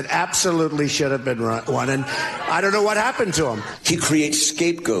race that absolutely should have been won, and I don't know what happened to him. He creates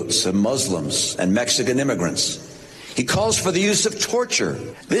scapegoats of Muslims and Mexican immigrants. He calls for the use of torture.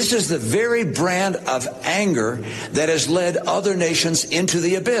 This is the very brand of anger that has led other nations into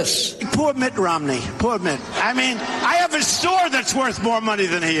the abyss. Poor Mitt Romney. Poor Mitt. I mean, I have a store that's worth more money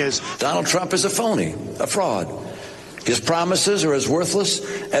than he is. Donald Trump is a phony, a fraud. His promises are as worthless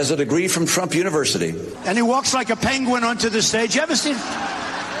as a degree from Trump University. And he walks like a penguin onto the stage. You ever seen?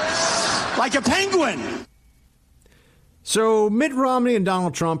 Like a penguin. So Mitt Romney and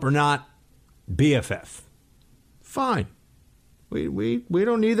Donald Trump are not BFF. Fine. We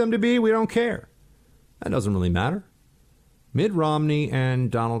don't need them to be. We don't care. That doesn't really matter. Mitt Romney and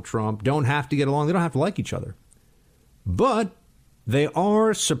Donald Trump don't have to get along. They don't have to like each other. But they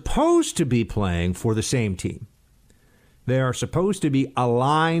are supposed to be playing for the same team. They are supposed to be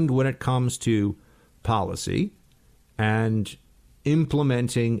aligned when it comes to policy and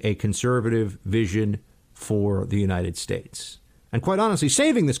implementing a conservative vision for the United States. And quite honestly,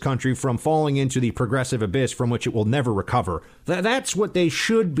 saving this country from falling into the progressive abyss from which it will never recover. That's what they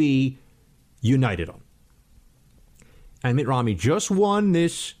should be united on. And Mitt Romney just won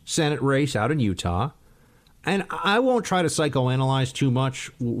this Senate race out in Utah. And I won't try to psychoanalyze too much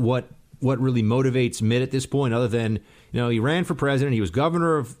what really motivates Mitt at this point, other than, he ran for president. He was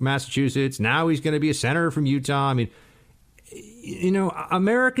governor of Massachusetts. Now he's going to be a senator from Utah. I mean,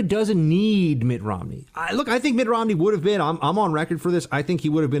 America doesn't need Mitt Romney. I think Mitt Romney would have been, I'm on record for this, I think he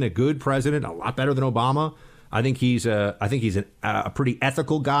would have been a good president, a lot better than Obama. I think he's a pretty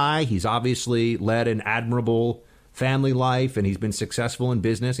ethical guy. He's obviously led an admirable family life, and he's been successful in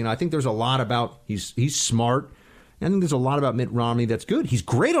business. I think there's a lot about, he's smart. I think there's a lot about Mitt Romney that's good. He's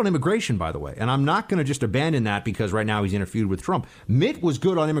great on immigration, by the way. And I'm not going to just abandon that because right now he's in a feud with Trump. Mitt was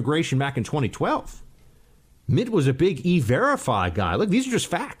good on immigration back in 2012. Mitt was a big E-Verify guy. Look, these are just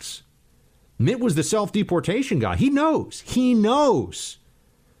facts. Mitt was the self-deportation guy. He knows.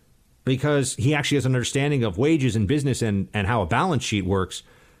 Because he actually has an understanding of wages and business and how a balance sheet works,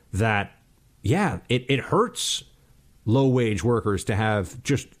 that, it hurts low-wage workers to have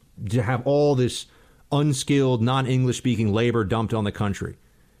all this unskilled, non-English speaking labor dumped on the country.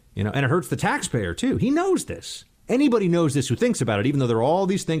 And it hurts the taxpayer, too. He knows this. Anybody knows this who thinks about it, even though there are all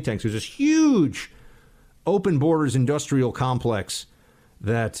these think tanks. There's this huge open borders industrial complex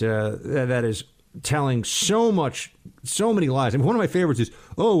that is telling so many lies. I mean, one of my favorites is,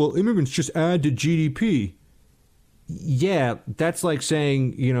 oh, well, immigrants just add to GDP. Yeah, that's like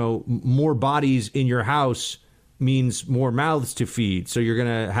saying, more bodies in your house means more mouths to feed, so you're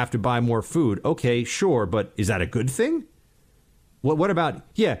going to have to buy more food. Okay, sure, but is that a good thing? What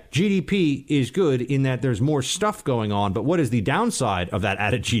about, GDP is good in that there's more stuff going on, but what is the downside of that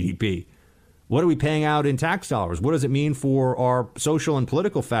added GDP? What are we paying out in tax dollars? What does it mean for our social and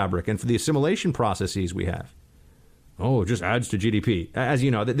political fabric and for the assimilation processes we have? Oh, it just adds to GDP. As you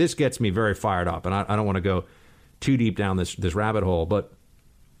know, this gets me very fired up, and I don't want to go too deep down this rabbit hole, but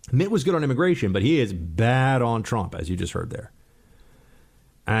Mitt was good on immigration, but he is bad on Trump, as you just heard there.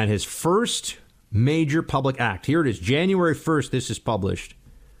 And his first major public act, here it is, January 1st, this is published,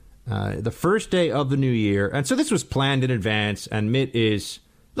 the first day of the new year. And so this was planned in advance, and Mitt is,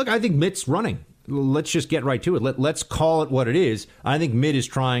 look, I think Mitt's running. Let's just get right to it. Let's call it what it is. I think Mitt is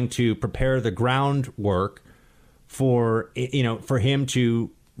trying to prepare the groundwork for him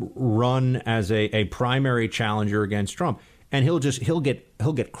to run as a primary challenger against Trump. And he'll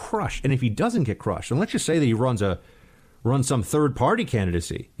get crushed. And if he doesn't get crushed, and let's just say that he runs some third party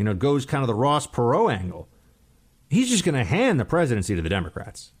candidacy, goes kind of the Ross Perot angle, he's just going to hand the presidency to the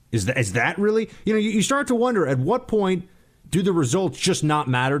Democrats. Is that really? You start to wonder, at what point do the results just not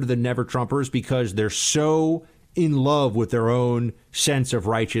matter to the Never Trumpers because they're so in love with their own sense of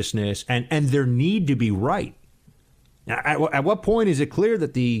righteousness and their need to be right? At what point is it clear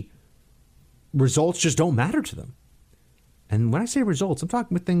that the results just don't matter to them? And when I say results, I'm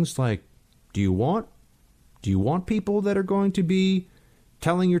talking about things like, do you want people that are going to be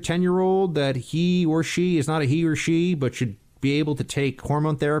telling your 10-year-old that he or she is not a he or she, but should be able to take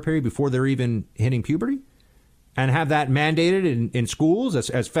hormone therapy before they're even hitting puberty? And have that mandated in schools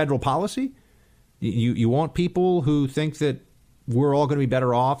as federal policy? You want people who think that we're all going to be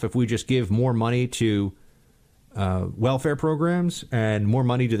better off if we just give more money to welfare programs and more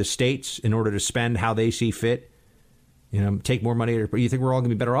money to the states in order to spend how they see fit? Take more money. You think we're all going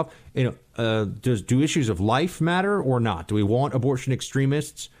to be better off? Do issues of life matter or not? Do we want abortion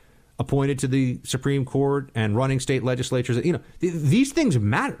extremists appointed to the Supreme Court and running state legislatures? These things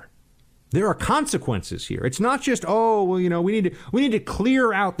matter. There are consequences here. It's not just, we need to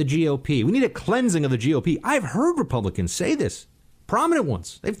clear out the GOP. We need a cleansing of the GOP. I've heard Republicans say this, prominent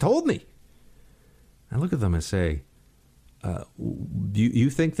ones. They've told me. I look at them and say, you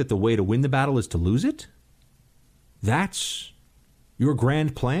think that the way to win the battle is to lose it? That's your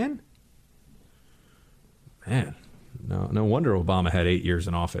grand plan? Man, no wonder Obama had 8 years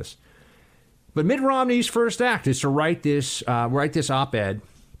in office. But Mitt Romney's first act is to write this op-ed.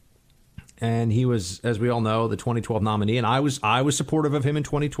 And he was, as we all know, the 2012 nominee. And I was supportive of him in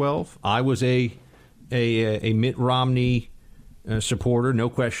 2012. I was a Mitt Romney supporter, no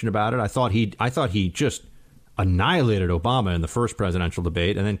question about it. I thought he just annihilated Obama in the first presidential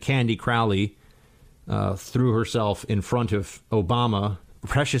debate. And then Candy Crowley threw herself in front of Obama,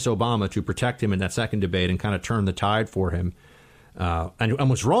 precious Obama, to protect him in that second debate and kind of turn the tide for him. And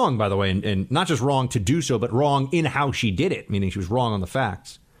was wrong, by the way, and not just wrong to do so, but wrong in how she did it, meaning she was wrong on the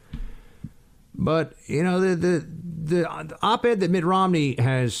facts. But, the op-ed that Mitt Romney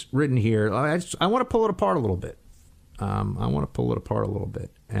has written here, I want to pull it apart a little bit.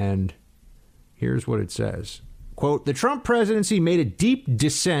 And here's what it says. Quote, the Trump presidency made a deep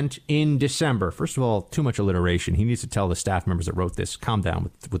descent in December. First of all, too much alliteration. He needs to tell the staff members that wrote this, calm down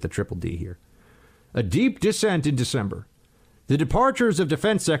with the triple D here. A deep descent in December. The departures of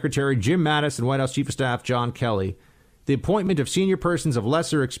Defense Secretary Jim Mattis and White House Chief of Staff John Kelly, the appointment of senior persons of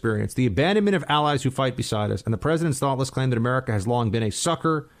lesser experience, the abandonment of allies who fight beside us, and the president's thoughtless claim that America has long been a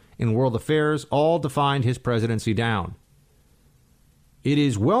sucker in world affairs all defined his presidency down. It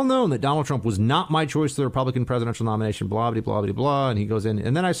is well known that Donald Trump was not my choice for the Republican presidential nomination, blah, blah, blah, blah, blah. And he goes in.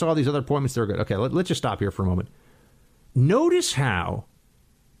 And then I saw these other appointments that are good. Okay, let's just stop here for a moment. Notice how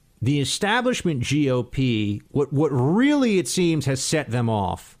the establishment GOP, what really it seems has set them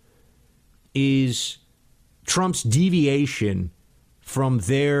off is Trump's deviation from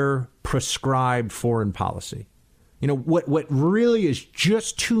their prescribed foreign policy. What really is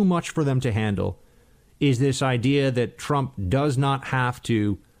just too much for them to handle is this idea that Trump does not have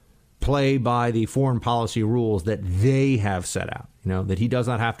to play by the foreign policy rules that they have set out, that he does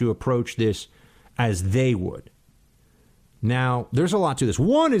not have to approach this as they would. Now, there's a lot to this.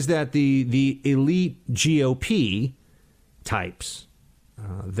 One is that the elite GOP types,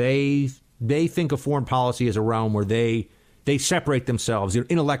 they think of foreign policy as a realm where they separate themselves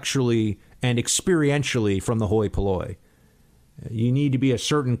intellectually and experientially from the hoi polloi. You need to be a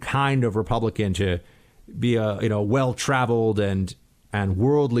certain kind of Republican to be a well-traveled and and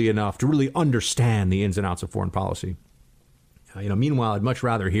worldly enough to really understand the ins and outs of foreign policy. Meanwhile, I'd much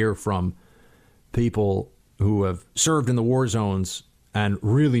rather hear from people who have served in the war zones and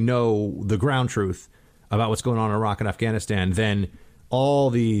really know the ground truth about what's going on in Iraq and Afghanistan than all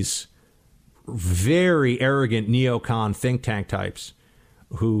these very arrogant neocon think tank types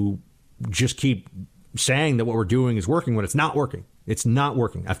who just keep saying that what we're doing is working when it's not working. It's not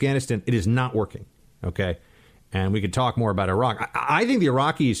working. Afghanistan, it is not working. OK, and we could talk more about Iraq. I think the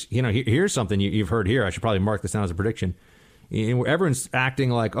Iraqis, here's something you've heard here. I should probably mark this down as a prediction. Everyone's acting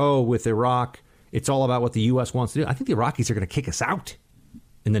like, with Iraq, it's all about what the U.S. wants to do. I think the Iraqis are going to kick us out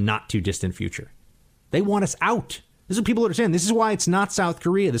in the not too distant future. They want us out. This is what people understand. This is why it's not South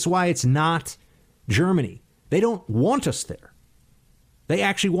Korea. This is why it's not Germany. They don't want us there. They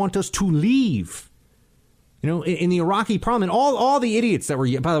actually want us to leave. In the Iraqi parliament, all the idiots that were,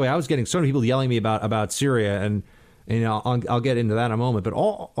 by the way, I was getting so many people yelling at me about Syria, and I'll get into that in a moment. But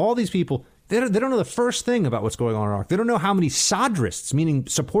all these people, they don't know the first thing about what's going on in Iraq. They don't know how many Sadrists, meaning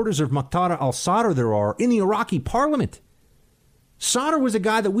supporters of Muqtada al-Sadr, there are in the Iraqi parliament. Sadr was a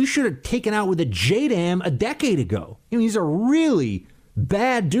guy that we should have taken out with a JDAM a decade ago. He's a really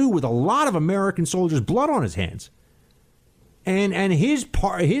bad dude with a lot of American soldiers' blood on his hands. And his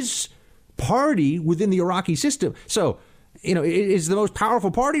party within the Iraqi system. So, it is the most powerful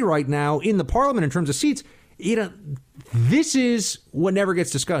party right now in the parliament in terms of seats. This is what never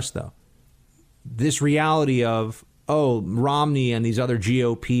gets discussed, though. This reality of, Romney and these other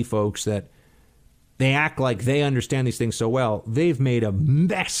GOP folks that they act like they understand these things so well. They've made a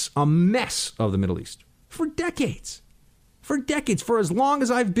mess of the Middle East for decades. For as long as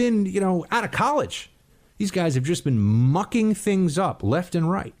I've been, out of college. These guys have just been mucking things up left and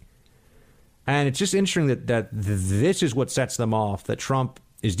right. And it's just interesting that this is what sets them off, that Trump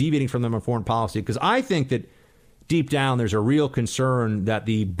is deviating from them on foreign policy, because I think that deep down there's a real concern that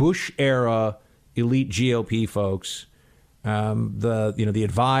the Bush-era elite GOP folks, the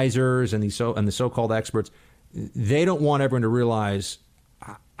advisors and the so-called experts, they don't want everyone to realize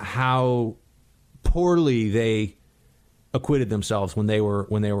how poorly they acquitted themselves when they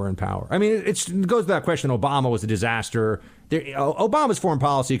were in power. I mean, it goes to that question. Obama was a disaster. Obama's foreign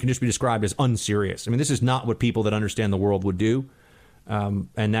policy can just be described as unserious. I mean, this is not what people that understand the world would do.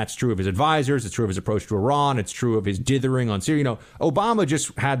 And that's true of his advisors. It's true of his approach to Iran. It's true of his dithering on Syria. Obama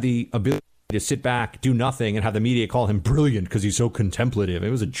just had the ability to sit back, do nothing, and have the media call him brilliant because he's so contemplative.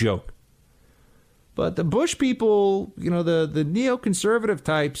 It was a joke. But the Bush people, the neoconservative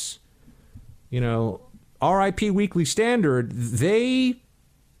types, RIP Weekly Standard, they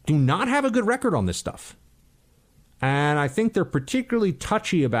do not have a good record on this stuff. And I think they're particularly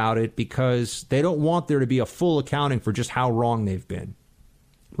touchy about it because they don't want there to be a full accounting for just how wrong they've been.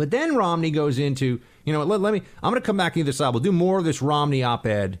 But then Romney goes into, I'm going to come back into this side. We'll do more of this Romney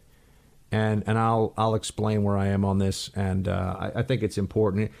op-ed, and I'll explain where I am on this. And I think it's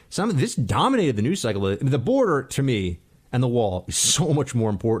important. This dominated the news cycle. The border, to me, and the wall is so much more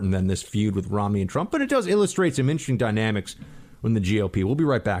important than this feud with Romney and Trump. But it does illustrate some interesting dynamics in the GOP. We'll be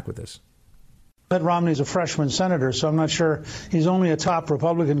right back with this. Mitt Romney's a freshman senator, so I'm not sure he's only a top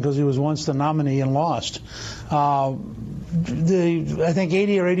Republican because he was once the nominee and lost. I think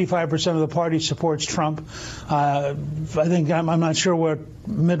 80 or 85% of the party supports Trump. I'm not sure what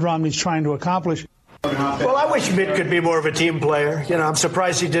Mitt Romney's trying to accomplish. Well, I wish Mitt could be more of a team player. I'm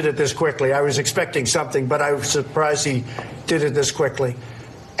surprised he did it this quickly. I was expecting something, but I was surprised he did it this quickly.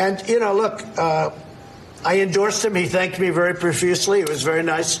 And, look, I endorsed him. He thanked me very profusely. It was very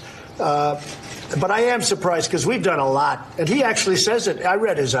nice. But I am surprised because we've done a lot. And he actually says it. I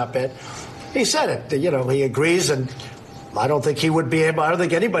read his op-ed. He said it. He agrees. And I don't think I don't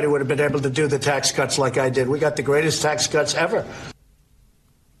think anybody would have been able to do the tax cuts like I did. We got the greatest tax cuts ever.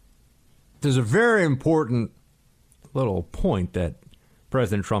 There's a very important little point that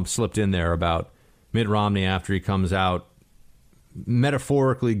President Trump slipped in there about Mitt Romney after he comes out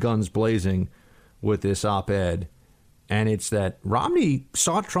metaphorically guns blazing with this op-ed. And it's that Romney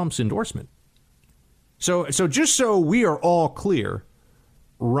sought Trump's endorsement. So just so we are all clear,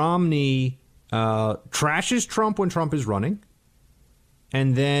 Romney trashes Trump when Trump is running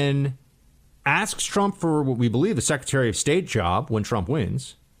and then asks Trump for what we believe the Secretary of State job when Trump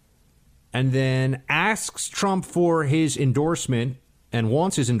wins, and then asks Trump for his endorsement and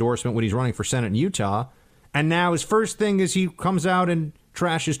wants his endorsement when he's running for Senate in Utah. And now his first thing is he comes out and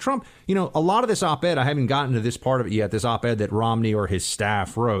trashes Trump. A lot of this op-ed, I haven't gotten to this part of it yet, this op-ed that Romney or his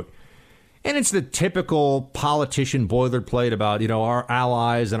staff wrote. And it's the typical politician boilerplate about, our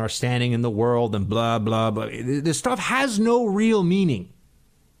allies and our standing in the world and blah, blah, blah. This stuff has no real meaning.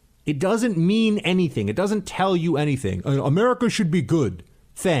 It doesn't mean anything. It doesn't tell you anything. America should be good.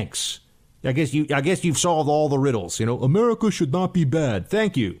 Thanks. I guess you've solved all the riddles. America should not be bad.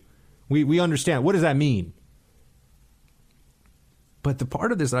 Thank you. We understand. What does that mean? But the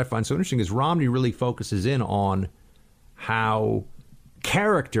part of this that I find so interesting is Romney really focuses in on how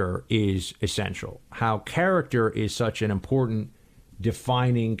character is essential, how character is such an important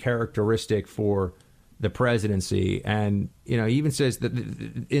defining characteristic for the presidency. And, he even says that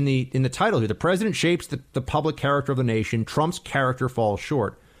in the title here, the president shapes the public character of the nation. Trump's character falls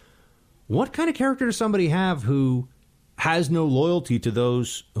short. What kind of character does somebody have who has no loyalty to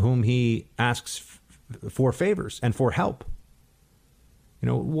those whom he asks for favors and for help?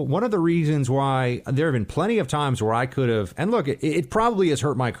 One of the reasons why there have been plenty of times where I could have, and look, it probably has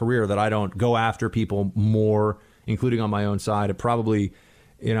hurt my career that I don't go after people more, including on my own side. It probably,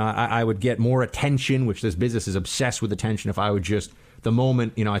 I would get more attention, which this business is obsessed with attention. If I would just, the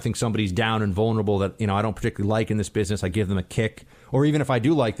moment, I think somebody's down and vulnerable that, I don't particularly like in this business, I give them a kick. Or even if I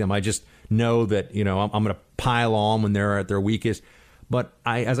do like them, I just know that, I'm going to pile on when they're at their weakest. But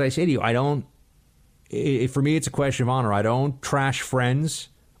as I say to you, for me, it's a question of honor. I don't trash friends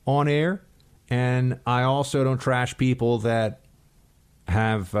on air, and I also don't trash people that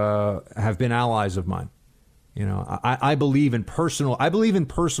have been allies of mine. I believe in personal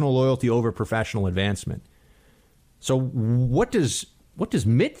loyalty over professional advancement. So what does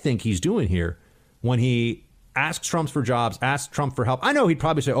Mitt think he's doing here when he asks Trump for jobs, asks Trump for help? I know he'd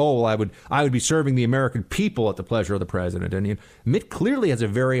probably say, "Oh, well, I would be serving the American people at the pleasure of the president." And Mitt clearly has a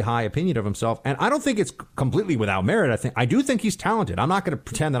very high opinion of himself, and I don't think it's completely without merit. I do think he's talented. I'm not going to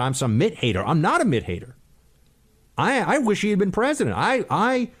pretend that I'm some Mitt hater. I'm not a Mitt hater. I wish he had been president.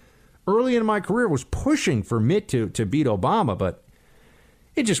 I early in my career was pushing for Mitt to beat Obama, but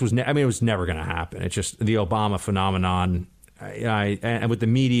it just was. It was never going to happen. It's just the Obama phenomenon, and with the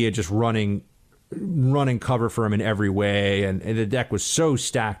media just running cover for him in every way, and the deck was so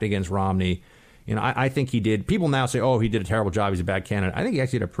stacked against Romney. I think he did. People now say, "Oh, he did a terrible job. He's a bad candidate." I think he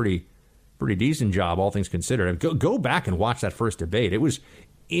actually did a pretty decent job, all things considered. Go back and watch that first debate. It was,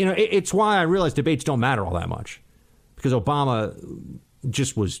 it's why I realized debates don't matter all that much, because Obama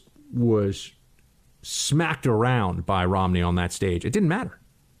just was smacked around by Romney on that stage. It didn't matter.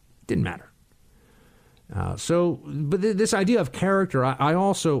 It didn't matter. But this idea of character,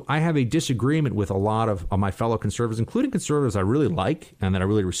 I have a disagreement with a lot of my fellow conservatives, including conservatives I really like and that I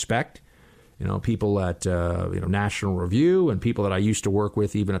really respect. People at National Review and people that I used to work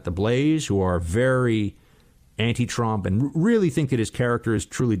with even at the Blaze, who are very anti-Trump and really think that his character is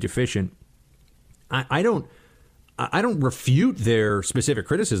truly deficient. I don't refute their specific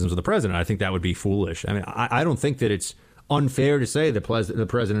criticisms of the president. I think that would be foolish. I don't think that it's unfair to say that the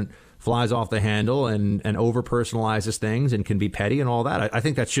president flies off the handle and over-personalizes things and can be petty and all that. I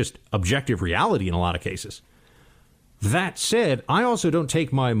think that's just objective reality in a lot of cases. That said, I also don't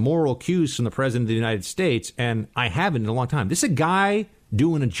take my moral cues from the president of the United States, and I haven't in a long time. This is a guy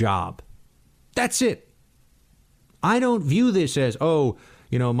doing a job. That's it. I don't view this as,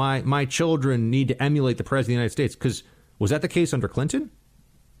 my children need to emulate the president of the United States, because was that the case under Clinton?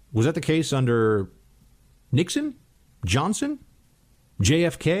 Was that the case under Nixon? Johnson?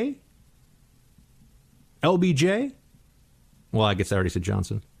 JFK? LBJ? Well, I guess I already said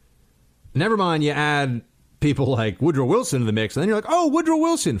Johnson. Never mind, you add people like Woodrow Wilson to the mix, and then you're like, oh, Woodrow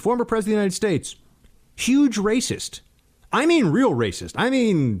Wilson, former president of the United States. Huge racist. I mean real racist. I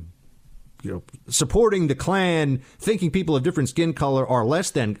mean, supporting the Klan, thinking people of different skin color are less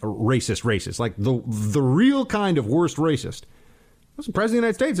than racist. Like the real kind of worst racist. The president of the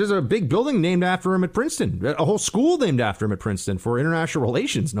United States, there's a big building named after him at Princeton, a whole school named after him at Princeton for international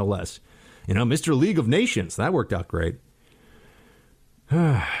relations, no less. Mr. League of Nations, that worked out great.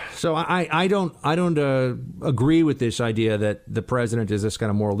 So I don't agree with this idea that the president is this kind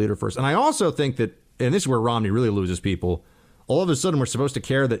of moral leader first. And I also think that, and this is where Romney really loses people, all of a sudden we're supposed to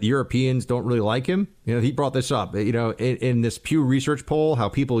care that Europeans don't really like him. He brought this up, in this Pew Research poll, how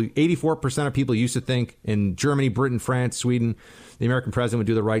 84% of people used to think in Germany, Britain, France, Sweden, the American president would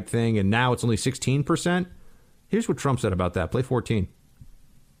do the right thing, and now it's only 16%. Here's what Trump said about that. Play 14.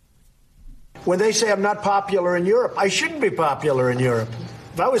 When they say I'm not popular in Europe, I shouldn't be popular in Europe.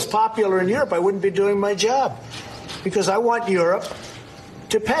 If I was popular in Europe, I wouldn't be doing my job, because I want Europe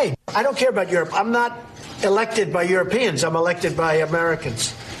to pay. I don't care about Europe. I'm not elected by Europeans. I'm elected by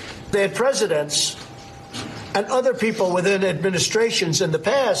Americans. They had presidents and other people within administrations in the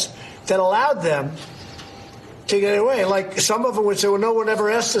past that allowed them to get away. Like some of them would say, well, no one ever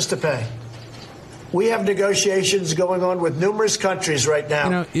asked us to pay. We have negotiations going on with numerous countries right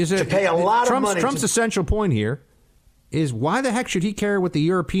now to pay a lot of money. Trump's essential point here is why the heck should he care what the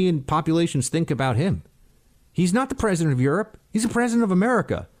European populations think about him? He's not the president of Europe. He's the president of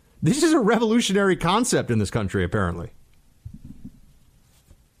America. This is a revolutionary concept in this country, apparently.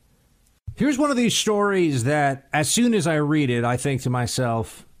 Here's one of these stories that, as soon as I read it, I think to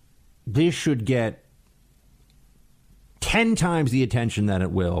myself, this should get 10 times the attention that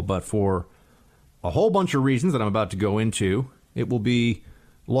it will. But for a whole bunch of reasons that I'm about to go into, it will be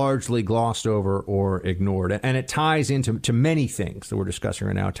largely glossed over or ignored. And it ties into many things that we're discussing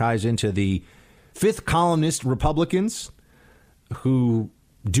right now. It ties into the fifth columnist Republicans who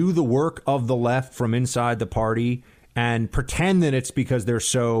do the work of the left from inside the party and pretend that it's because they're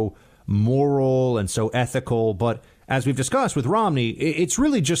so moral and so ethical. But as we've discussed with Romney, it's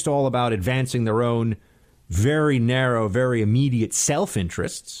really just all about advancing their own very narrow, very immediate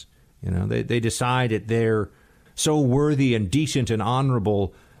self-interests. You know, they decide that they're so worthy and decent and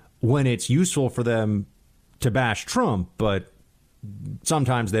honorable when it's useful for them to bash Trump, but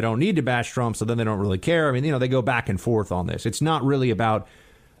sometimes they don't need to bash Trump, so then they don't really care. I mean, you know, they go back and forth on this. It's not really about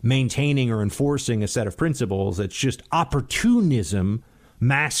maintaining or enforcing a set of principles. It's just opportunism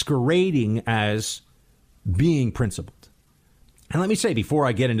masquerading as being principled. And let me say, before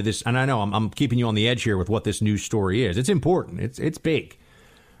I get into this, and I know I'm keeping you on the edge here with what this news story is. It's important. It's big.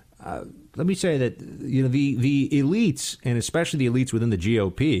 Let me say that, you know, the elites, and especially the elites within the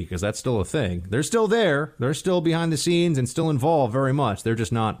GOP, because that's still a thing, they're still there. They're still behind the scenes and still involved very much. They're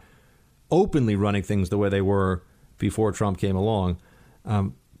just not openly running things the way they were before Trump came along.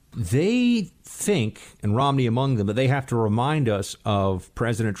 They think, and Romney among them, that they have to remind us of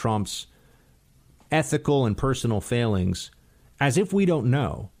President Trump's ethical and personal failings as if we don't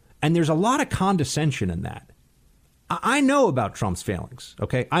know. And there's a lot of condescension in that. I know about Trump's failings,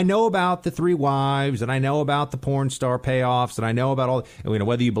 okay? I know about the 3 wives, and I know about the porn star payoffs, and I know about all, you know,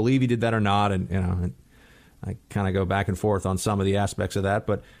 whether you believe he did that or not, and, you know, I kind of go back and forth on some of the aspects of that,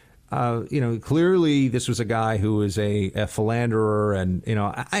 but, you know, clearly this was a guy who was a philanderer, and, you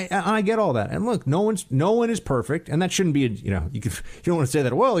know, I get all that. And look, no one is perfect, and that shouldn't be, you know, you don't want to say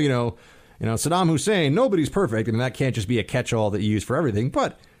that, well, you know, Saddam Hussein, nobody's perfect, and that can't just be a catch-all that you use for everything,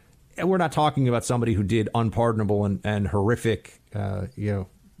 but we're not talking about somebody who did unpardonable and horrific, you know,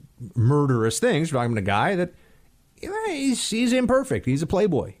 murderous things. We're talking about a guy that, you know, he's imperfect. He's a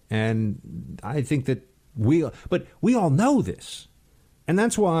playboy. And I think that we all know this. And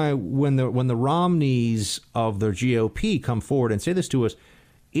that's why when the Romneys of the GOP come forward and say this to us,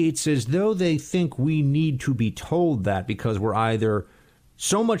 it's as though they think we need to be told that because we're either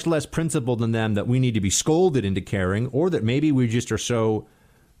so much less principled than them that we need to be scolded into caring, or that maybe we just are so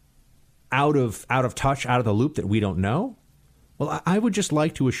out of touch, out of the loop that we don't know. Well, I would just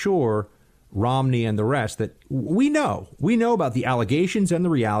like to assure Romney and the rest that we know about the allegations and the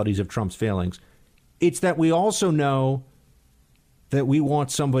realities of Trump's failings. It's that we also know that we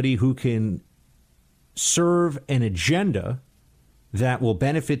want somebody who can serve an agenda that will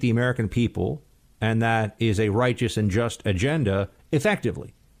benefit the American people, and that is a righteous and just agenda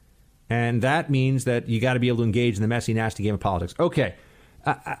effectively. And that means that you got to be able to engage in the messy, nasty game of politics. Okay.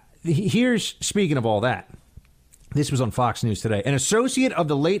 Here's, speaking of all that, this was on Fox News today. An associate of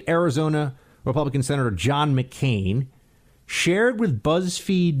the late Arizona Republican Senator John McCain shared with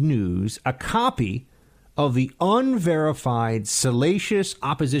BuzzFeed News a copy of the unverified, salacious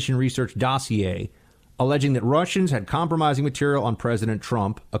opposition research dossier alleging that Russians had compromising material on President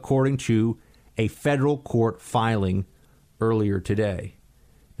Trump, according to a federal court filing earlier today.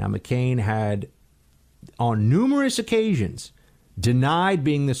 Now, McCain had, on numerous occasions, denied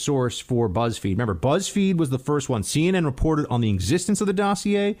being the source for BuzzFeed. Remember, BuzzFeed was the first one. CNN reported on the existence of the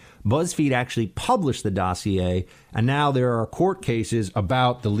dossier. BuzzFeed actually published the dossier. And now there are court cases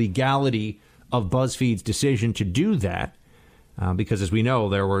about the legality of BuzzFeed's decision to do that. Because, as we know,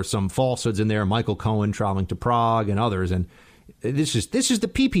 there were some falsehoods in there. Michael Cohen traveling to Prague and others. And this is the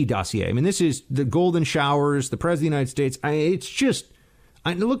PP dossier. I mean, this is the golden showers, the President of the United States. It's just,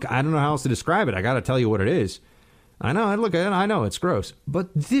 look, I don't know how else to describe it. I got to tell you what it is. I know, look, I know it's gross,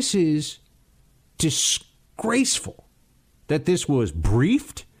 but this is disgraceful that this was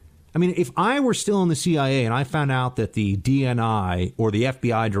briefed. I mean, if I were still in the CIA and I found out that the DNI or the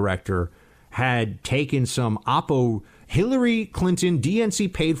FBI director had taken some Hillary Clinton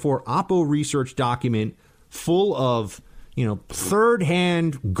DNC paid for Oppo research document full of, you know,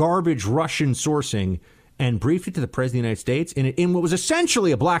 third-hand garbage Russian sourcing and briefed it to the President of the United States in what was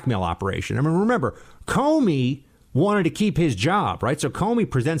essentially a blackmail operation. I mean, remember, Comey wanted to keep his job, right? So Comey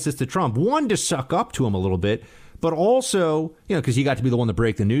presents this to Trump, one, to suck up to him a little bit, but also, you know, because he got to be the one to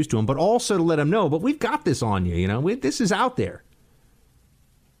break the news to him, but also to let him know, but we've got this on you, you know, this is out there.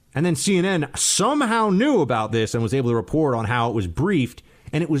 And then CNN somehow knew about this and was able to report on how it was briefed.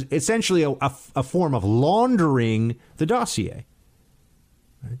 And it was essentially a form of laundering the dossier.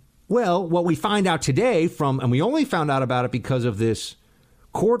 Right? Well, what we find out today and we only found out about it because of this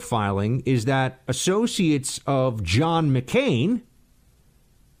court filing, is that associates of John McCain,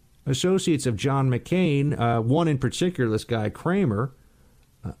 one in particular, this guy Kramer,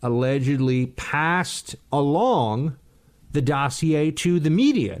 allegedly passed along the dossier to the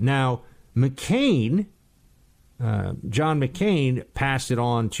media. Now, John McCain passed it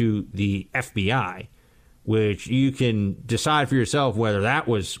on to the FBI, which you can decide for yourself whether that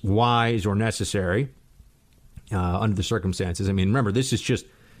was wise or necessary under the circumstances. I mean, remember, this is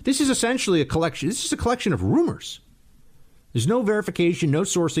essentially a collection. This is a collection of rumors. There's no verification, no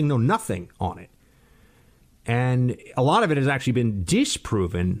sourcing, no nothing on it. And a lot of it has actually been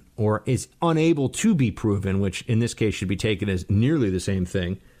disproven or is unable to be proven, which in this case should be taken as nearly the same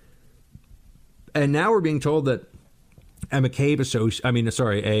thing. And now we're being told that a McCain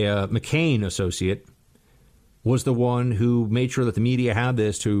associate was the one who made sure that the media had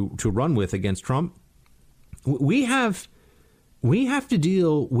this to run with against Trump. We have to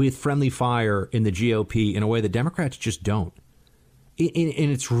deal with friendly fire in the GOP in a way the Democrats just don't. And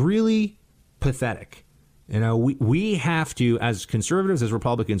it's really pathetic. You know, we have to, as conservatives, as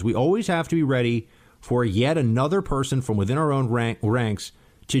Republicans, we always have to be ready for yet another person from within our own ranks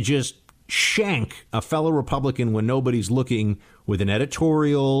to just shank a fellow Republican when nobody's looking, with an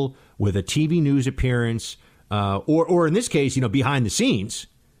editorial, with a TV news appearance, or in this case, behind the scenes,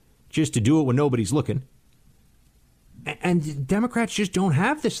 just to do it when nobody's looking. And Democrats just don't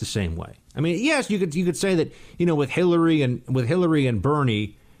have this the same way. I mean, yes, you could say that, with Hillary and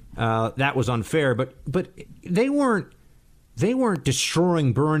Bernie, that was unfair, but they weren't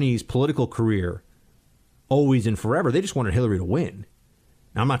destroying Bernie's political career always and forever. They just wanted Hillary to win.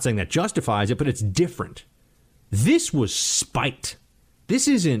 Now, I'm not saying that justifies it, but it's different. This was spite. This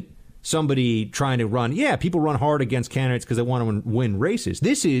isn't somebody trying to run. Yeah, people run hard against candidates because they want to win races.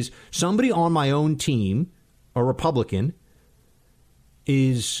 This is somebody on my own team, a Republican,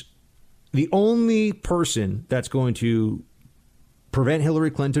 is the only person that's going to prevent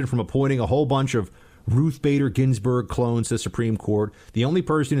Hillary Clinton from appointing a whole bunch of Ruth Bader Ginsburg clones to the Supreme Court. The only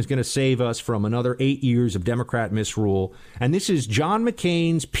person who's going to save us from another 8 years of Democrat misrule. And this is John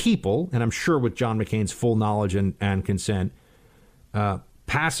McCain's people, and I'm sure with John McCain's full knowledge and consent,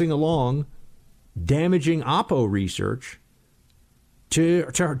 passing along damaging Oppo research to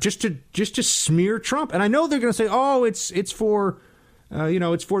smear Trump. And I know they're going to say, oh, it's for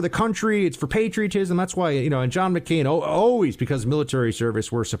it's for the country, it's for patriotism. That's why, and John McCain always, because of military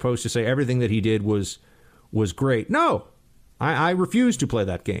service, we're supposed to say everything that he did was great. No, I refuse to play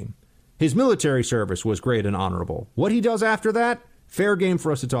that game. His military service was great and honorable. What he does after that, fair game for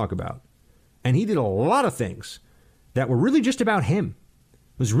us to talk about. And he did a lot of things that were really just about him.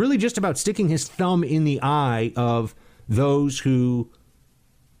 It was really just about sticking his thumb in the eye of those who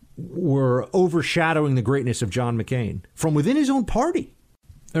were overshadowing the greatness of John McCain from within his own party.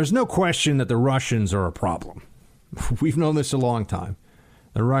 There's no question that the Russians are a problem. We've known this a long time.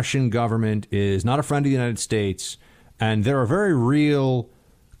 The Russian government is not a friend of the United States, and there are very real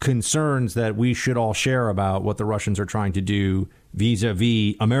concerns that we should all share about what the Russians are trying to do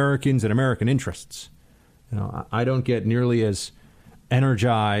vis-a-vis Americans and American interests. I don't get nearly as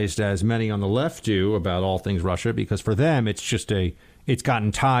energized as many on the left do about all things Russia, because for them it's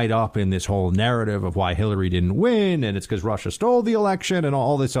gotten tied up in this whole narrative of why Hillary didn't win, and it's because Russia stole the election and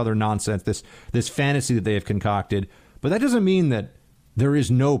all this other nonsense, this fantasy that they have concocted. But that doesn't mean that there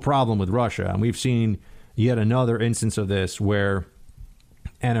is no problem with Russia. And we've seen yet another instance of this where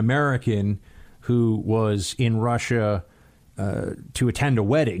an American who was in Russia to attend a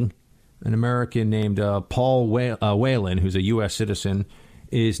wedding, an American named Paul Whelan, who's a U.S. citizen,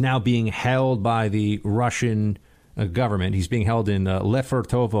 is now being held by the Russian government. He's being held in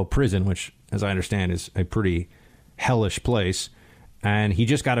Lefortovo prison, which, as I understand, is a pretty hellish place. And he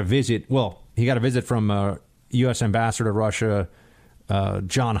just got a visit. Well, he got a visit from U.S. Ambassador to Russia,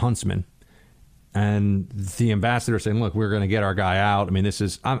 John Huntsman. And the ambassador saying, look, we're going to get our guy out. I mean,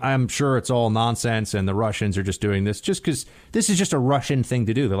 I'm sure it's all nonsense, and the Russians are just doing this just because this is just a Russian thing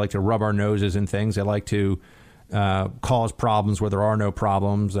to do. They like to rub our noses in things. They like to cause problems where there are no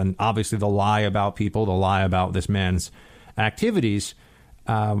problems. And obviously they'll lie about people. They'll lie about this man's activities.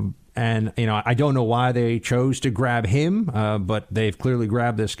 And, I don't know why they chose to grab him, but they've clearly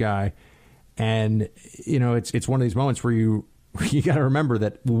grabbed this guy. And, it's one of these moments where you got to remember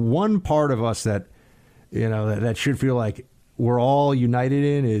that one part of us that, that should feel like we're all united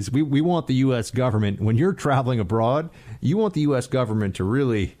in is we want the U.S. government. When you're traveling abroad, you want the U.S. government to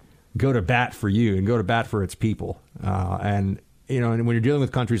really go to bat for you and go to bat for its people. And when you're dealing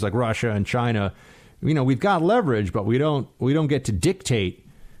with countries like Russia and China, we've got leverage, but we don't get to dictate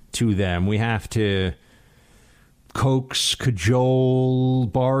to them. We have to coax, cajole,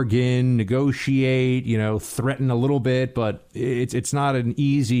 bargain, negotiate, threaten a little bit, but it's not an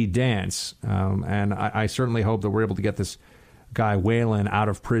easy dance. And I certainly hope that we're able to get this guy Whelan out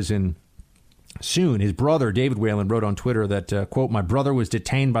of prison soon. His brother, David Whelan, wrote on Twitter that, quote, "My brother was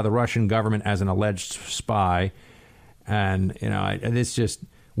detained by the Russian government as an alleged spy." And, it's just,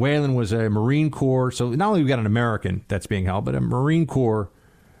 Whelan was a Marine Corps. So not only we got an American that's being held, but a Marine Corps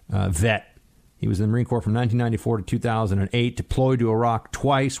vet. He was in the Marine Corps from 1994 to 2008, deployed to Iraq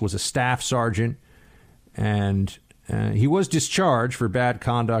twice, was a staff sergeant, and he was discharged for bad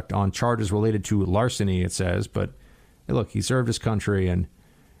conduct on charges related to larceny, it says. But hey, look, he served his country, and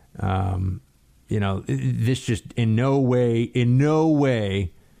this just in no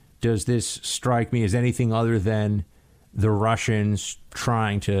way does this strike me as anything other than the Russians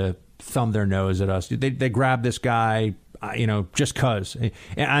trying to thumb their nose at us. They grabbed this guy, just because.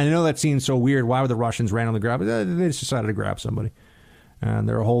 And I know that seems so weird. Why would the Russians randomly grab it? They just decided to grab somebody, and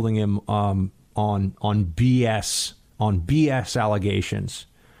they're holding him on BS allegations.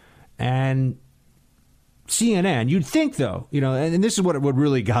 And CNN, you'd think though, and this is what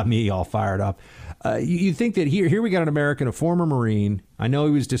really got me all fired up. You'd think that here we got an American, a former Marine. I know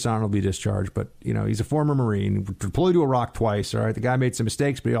he was dishonorably discharged, but he's a former Marine, deployed to Iraq twice. All right, the guy made some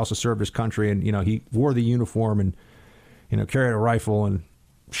mistakes, but he also served his country, and he wore the uniform and carried a rifle and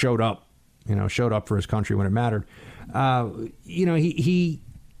showed up for his country when it mattered.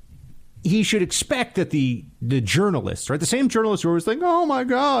 He should expect that the journalists, right, the same journalists who are always like, oh my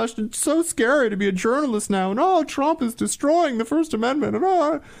gosh, it's so scary to be a journalist now, and oh, Trump is destroying the First Amendment,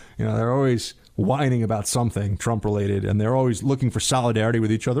 and they're always whining about something Trump related, and they're always looking for solidarity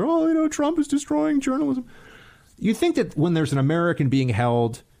with each other. Oh, Trump is destroying journalism. You think that when there's an American being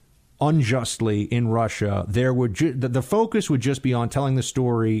held unjustly in Russia, there would the focus would just be on telling the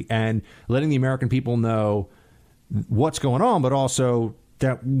story and letting the American people know what's going on, but also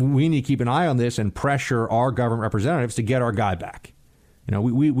that we need to keep an eye on this and pressure our government representatives to get our guy back.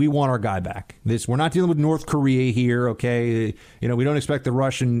 We want our guy back. We're not dealing with North Korea here, okay? We don't expect the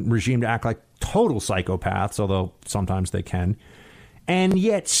Russian regime to act like total psychopaths, although sometimes they can. And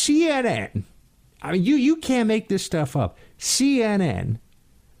yet CNN, I mean, you can't make this stuff up. CNN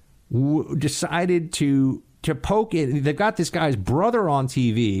decided to poke it. They've got this guy's brother on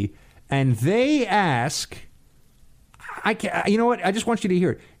TV, and they ask, you know what? I just want you to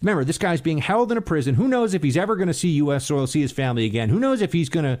hear it. Remember, this guy's being held in a prison. Who knows if he's ever going to see U.S. soil, see his family again? Who knows if he's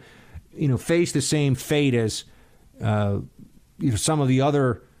going to, face the same fate as, some of the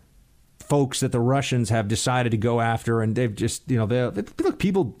other folks that the Russians have decided to go after, and they've just, look,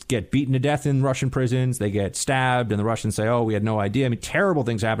 people get beaten to death in Russian prisons. They get stabbed, and the Russians say, oh, we had no idea. I mean, terrible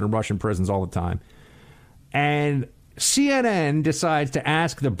things happen in Russian prisons all the time. And CNN decides to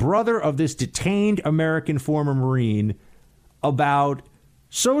ask the brother of this detained American former Marine about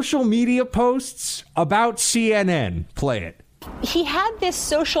social media posts about CNN. Play it. He had this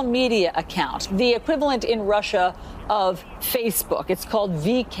social media account, the equivalent in Russia of Facebook. It's called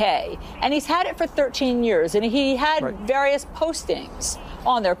VK. And he's had it for 13 years. And he had various postings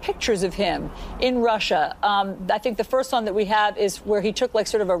on there, pictures of him in Russia. I think the first one that we have is where he took like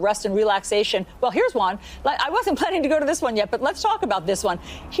sort of a rest and relaxation. Well, here's one. I wasn't planning to go to this one yet, but let's talk about this one.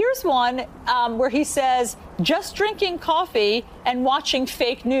 Here's one where he says, just drinking coffee and watching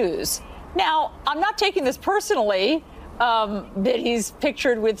fake news. Now, I'm not taking this personally, that he's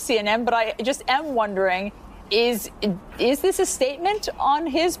pictured with CNN, but I just am wondering, is this a statement on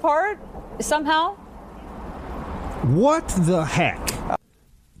his part somehow? What the heck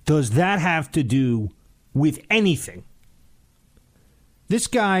does that have to do with anything? This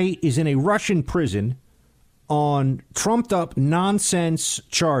guy is in a Russian prison on trumped up nonsense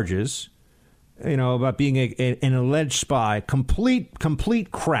charges, about being an alleged spy,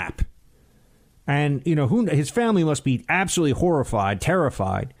 complete crap. And, his family must be absolutely horrified,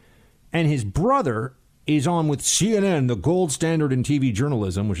 terrified. And his brother is on with CNN, the gold standard in TV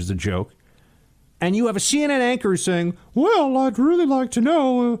journalism, which is a joke. And you have a CNN anchor saying, well, I'd really like to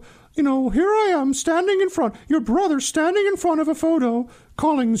know, here I am standing in front, your brother standing in front of a photo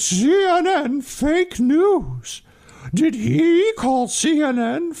calling CNN fake news. Did he call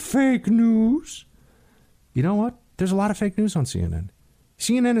CNN fake news? You know what? There's a lot of fake news on CNN.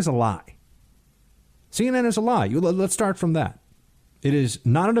 CNN is a lie. CNN is a lie. Let's start from that. It is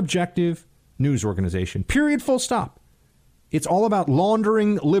not an objective news organization. Period. Full stop. It's all about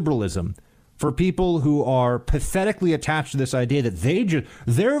laundering liberalism for people who are pathetically attached to this idea that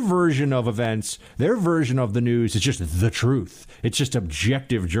their version of events, their version of the news is just the truth. It's just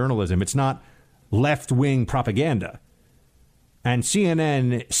objective journalism. It's not left-wing propaganda. And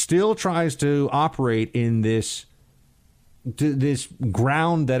CNN still tries to operate in this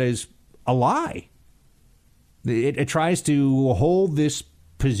ground that is a lie. It tries to hold this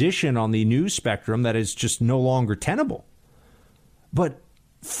position on the news spectrum that is just no longer tenable. But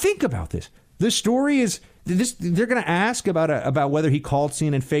think about this. The story is this. They're going to ask about whether he called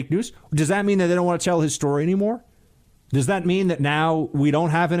CNN fake news. Does that mean that they don't want to tell his story anymore? Does that mean that now we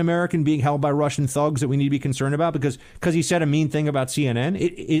don't have an American being held by Russian thugs that we need to be concerned about because he said a mean thing about CNN?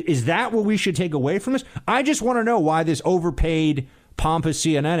 Is that what we should take away from this? I just want to know why this overpaid, pompous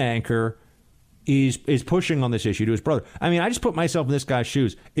CNN anchor is pushing on this issue to his brother. I mean, I just put myself in this guy's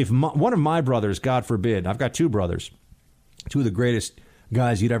shoes. If one of my brothers, God forbid, I've got two brothers, two of the greatest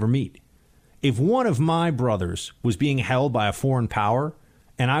guys you'd ever meet. If one of my brothers was being held by a foreign power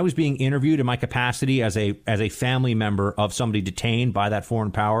and I was being interviewed in my capacity as a family member of somebody detained by that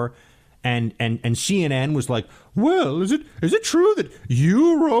foreign power, and CNN was like, well, is it true that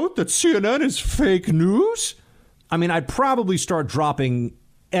you wrote that CNN is fake news? I mean, I'd probably start dropping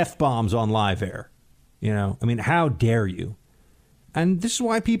F-bombs on live air. You know, I mean, how dare you? And this is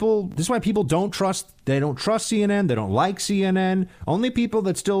why people don't trust CNN. They don't like CNN. Only people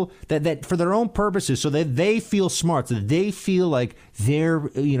that still that for their own purposes, so that they feel smart, so that they feel like they're,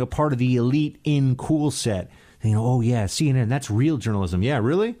 you know, part of the elite in cool set. You know, oh yeah, CNN, that's real journalism. Yeah,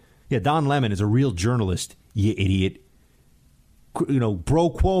 really? Yeah, Don Lemon is a real journalist, you idiot. You know,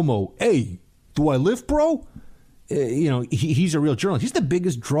 bro Cuomo, hey, do I live, bro? You know, he's a real journalist. He's the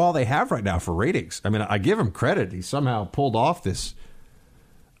biggest draw they have right now for ratings. I mean, I give him credit. He somehow pulled off this.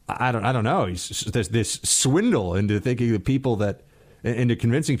 I don't know. There's this swindle into thinking that into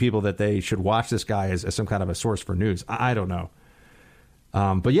convincing people that they should watch this guy as some kind of a source for news. I don't know.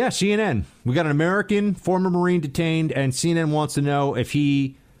 But yeah, CNN. We got an American former Marine detained, and CNN wants to know if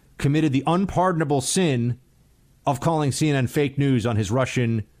he committed the unpardonable sin of calling CNN fake news on his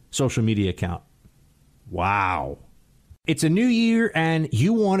Russian social media account. Wow. It's a new year and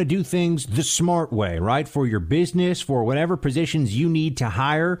you want to do things the smart way, right? For your business, for whatever positions you need to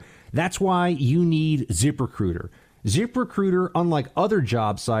hire. That's why you need ZipRecruiter. ZipRecruiter, unlike other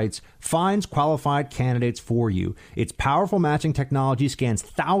job sites, finds qualified candidates for you. Its powerful matching technology scans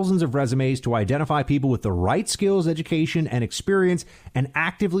thousands of resumes to identify people with the right skills, education, and experience and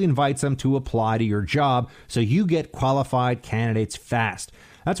actively invites them to apply to your job so you get qualified candidates fast.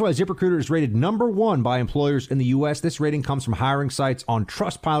 That's why ZipRecruiter is rated #1 by employers in the U.S. This rating comes from hiring sites on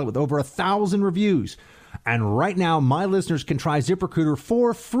Trustpilot with over 1,000 reviews. And right now, my listeners can try ZipRecruiter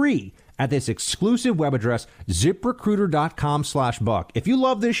for free at this exclusive web address, ZipRecruiter.com/Buck. If you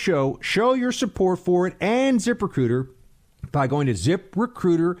love this show, show your support for it and ZipRecruiter by going to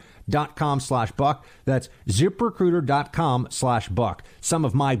ZipRecruiter.com/Buck. That's ZipRecruiter.com/Buck. Some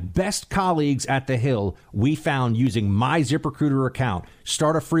of my best colleagues at The Hill we found using my ZipRecruiter account.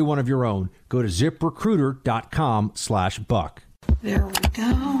 Start a free one of your own. Go to ZipRecruiter.com/Buck. There we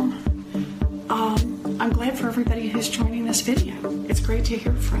go. I'm glad for everybody who's joining this video. It's great to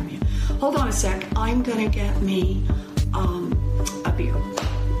hear from you. Hold on a sec. I'm going to get me a beer.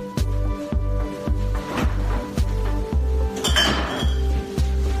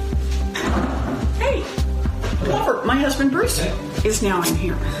 Hey, Robert, my husband Bruce is now in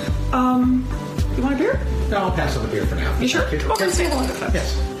here. You want a beer? No, I'll pass on the beer for now. You sure? Come over and say hello to folks.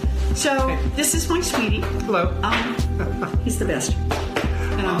 Yes. So, this is my sweetie. Hello. He's the best.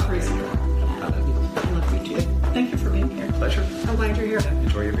 And I'm crazy. I love you too. Thank you for being here. Pleasure. I'm glad you're here.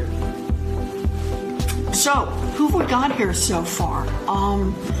 Enjoy your beer. So, who have we got here so far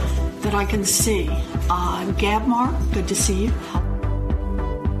that I can see? Gabmar, good to see you.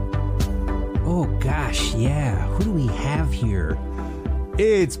 Oh, gosh, yeah. Who do we have here?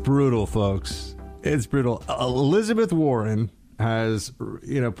 It's brutal, folks. It's brutal. Elizabeth Warren has,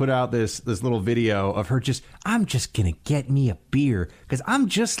 put out this little video of her I'm just going to get me a beer because I'm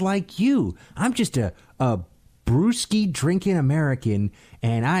just like you. I'm just a brewski drinking American,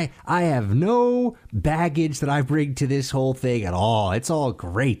 and I have no baggage that I bring to this whole thing at all. It's all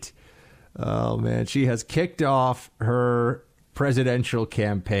great. Oh, man. She has kicked off her presidential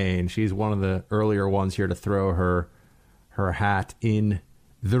campaign. She's one of the earlier ones here to throw her hat in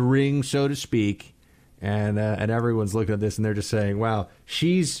the ring, so to speak. And everyone's looking at this and they're just saying, wow,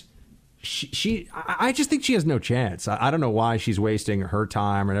 I just think she has no chance. I don't know why she's wasting her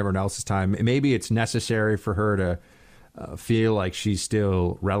time and everyone else's time. Maybe it's necessary for her to feel like she's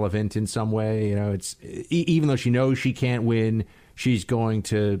still relevant in some way. It's even though she knows she can't win, she's going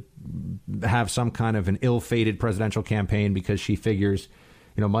to have some kind of an ill-fated presidential campaign because she figures,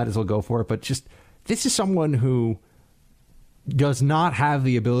 might as well go for it. But just this is someone who does not have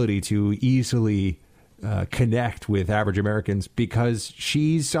the ability to easily connect with average Americans because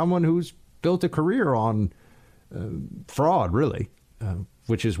she's someone who's built a career on fraud, really,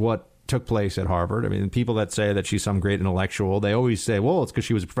 which is what took place at Harvard. I mean, people that say that she's some great intellectual, they always say, well, it's because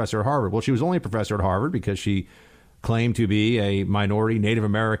she was a professor at Harvard. Well, she was only a professor at Harvard because she claimed to be a minority Native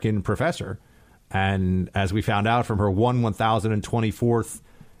American professor. And as we found out from her 1,024th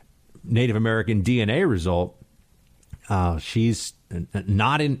Native American DNA result, she's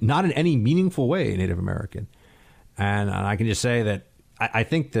not in any meaningful way Native American. And I can just say that I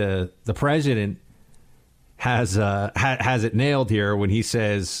think the president has it nailed here when he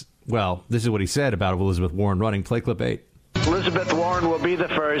says, well, this is what he said about Elizabeth Warren running. Play clip 8. Elizabeth Warren will be the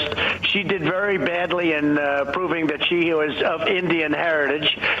first. She did very badly in proving that she was of Indian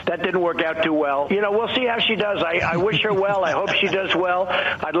heritage. That didn't work out too well. We'll see how she does. I wish her well. I hope she does well.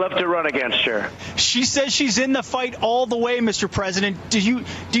 I'd love to run against her. She says she's in the fight all the way, Mr. President. Do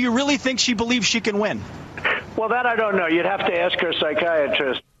you really think she believes she can win? Well, that I don't know. You'd have to ask her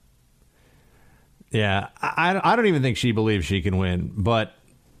psychiatrist. Yeah, I don't even think she believes she can win, but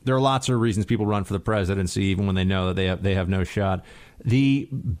there are lots of reasons people run for the presidency, even when they know that they have no shot. The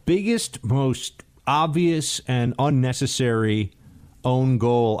biggest, most obvious and unnecessary own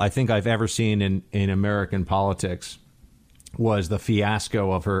goal I think I've ever seen in American politics was the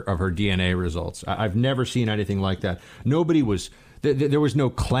fiasco of her DNA results. I've never seen anything like that. There was no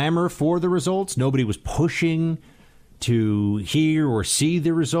clamor for the results. Nobody was pushing to hear or see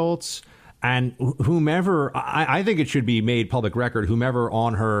the results. And whomever, I think it should be made public record, whomever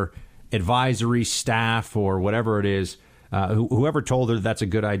on her advisory staff or whatever it is, whoever told her that's a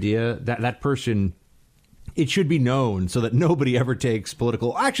good idea, that person, it should be known so that nobody ever takes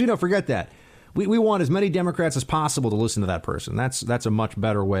political. Actually, no, forget that. We want as many Democrats as possible to listen to that person. That's a much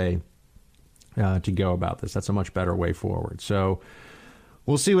better way to go about this. That's a much better way forward. So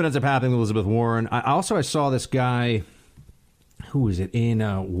we'll see what ends up happening with Elizabeth Warren. I saw this guy. Who is it in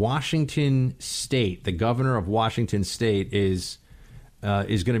Washington State? The governor of Washington State is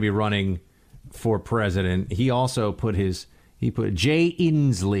going to be running for president. He also put Jay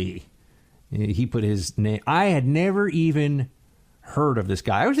Inslee. He put his name. I had never even heard of this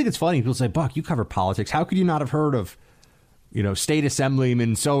guy. I always think it's funny. People say, "Buck, you cover politics. How could you not have heard of, state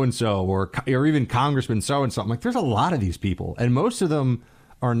assemblyman so and so, or even congressman so and so?" I'm like, there's a lot of these people, and most of them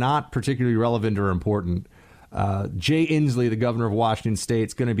are not particularly relevant or important. Jay Inslee, the governor of Washington State,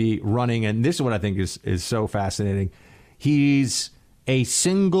 is going to be running, and this is what I think is so fascinating. He's a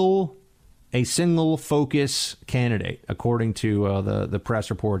single focus candidate, according to the press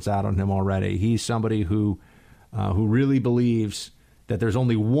reports out on him already. He's somebody who really believes that there's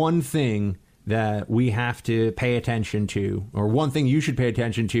only one thing that we have to pay attention to, or one thing you should pay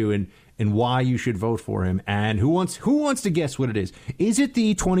attention to, and why you should vote for him. And who wants to guess what it is? Is it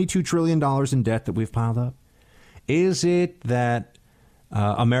the $22 trillion in debt that we've piled up? Is it that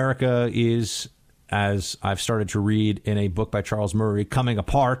America is, as I've started to read in a book by Charles Murray, coming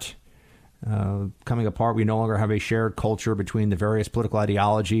apart? We no longer have a shared culture between the various political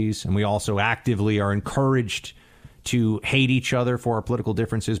ideologies, and we also actively are encouraged to hate each other for our political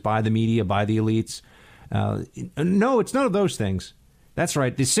differences by the media, by the elites. No, it's none of those things. That's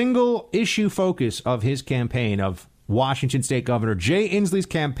right. The single issue focus of his campaign, of Washington State Governor Jay Inslee's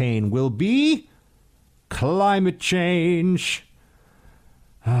campaign, will be climate change.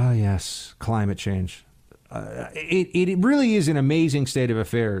 Ah, yes, climate change. It really is an amazing state of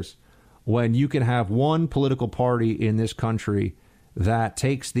affairs when you can have one political party in this country that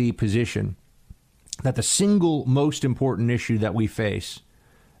takes the position that the single most important issue that we face,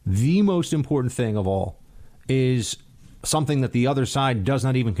 the most important thing of all, is something that the other side does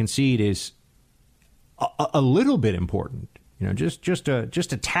not even concede is a little bit important, just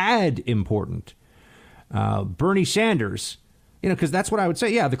a tad important. Bernie Sanders, because that's what I would say.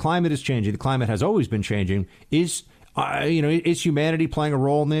 Yeah, the climate is changing. The climate has always been changing. Is humanity playing a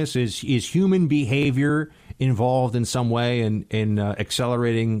role in this? Is human behavior involved in some way in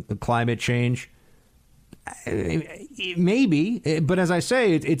accelerating climate change? Maybe, but as I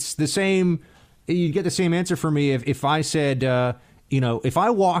say, it's the same. You get the same answer for me if I said, if I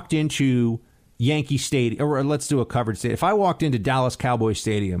walked into Yankee Stadium, or let's do a covered stadium. If I walked into Dallas Cowboy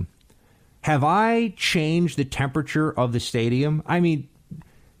Stadium, have I changed the temperature of the stadium? I mean,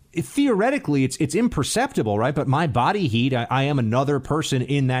 theoretically, it's imperceptible, right? But my body heat, I am another person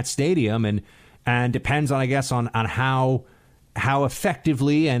in that stadium, and depends on, I guess, on how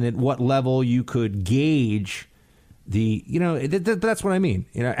effectively and at what level you could gauge That's what I mean.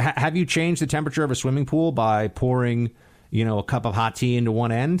 Have you changed the temperature of a swimming pool by pouring, a cup of hot tea into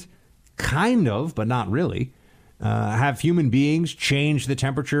one end? Kind of, but not really. Have human beings changed the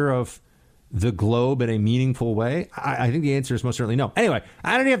temperature of the globe in a meaningful way? I think the answer is most certainly no. Anyway,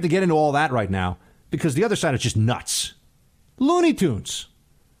 I don't even have to get into all that right now because the other side is just nuts. Looney Tunes.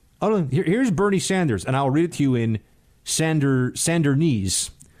 Here's Bernie Sanders, and I'll read it to you in Sandernese.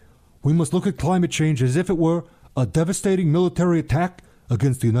 We must look at climate change as if it were a devastating military attack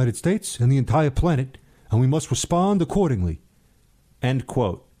against the United States and the entire planet, and we must respond accordingly. End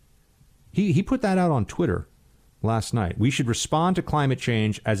quote. He put that out on Twitter last night. We should respond to climate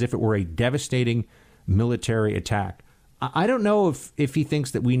change as if it were a devastating military attack. I don't know if he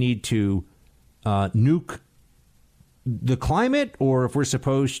thinks that we need to nuke the climate or if we're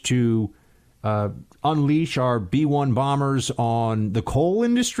supposed to unleash our B-1 bombers on the coal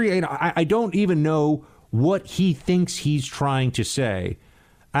industry. I don't even know what he thinks he's trying to say.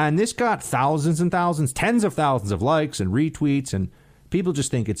 And this got thousands and thousands, tens of thousands of likes and retweets, and people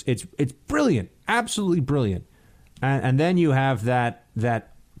just think it's brilliant, absolutely brilliant. And then you have that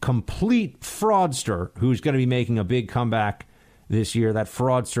complete fraudster who's going to be making a big comeback this year, that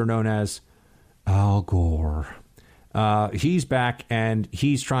fraudster known as Al Gore. He's back, and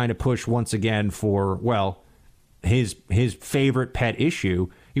he's trying to push once again for, his favorite pet issue.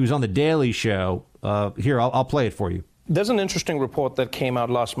 He was on The Daily Show. Here, I'll play it for you. There's an interesting report that came out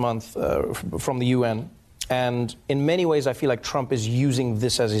last month from the UN. And in many ways, I feel like Trump is using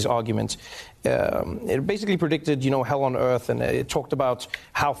this as his argument. It basically predicted, hell on earth, and it talked about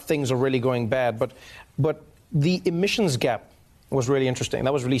how things are really going bad. But the emissions gap was really interesting.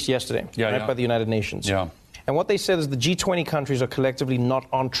 That was released yesterday by the United Nations. Yeah. And what they said is the G20 countries are collectively not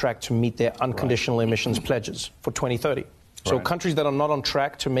on track to meet their unconditional emissions pledges for 2030. So countries that are not on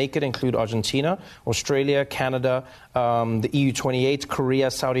track to make it include Argentina, Australia, Canada, the EU28,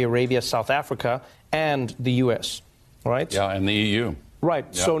 Korea, Saudi Arabia, South Africa, and the U.S., right? Yeah, and the EU. Right.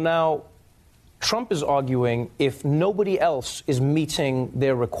 Yeah. So now Trump is arguing if nobody else is meeting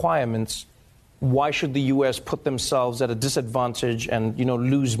their requirements, why should the U.S. put themselves at a disadvantage and,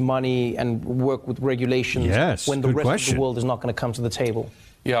 lose money and work with regulations when the rest of the world is not going to come to the table?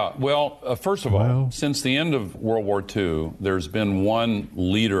 Yeah, well, first of all, since the end of World War II, there's been one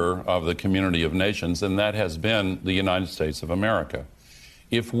leader of the community of nations, and that has been the United States of America.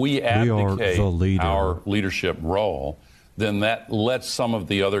 If we abdicate our leadership role, then that lets some of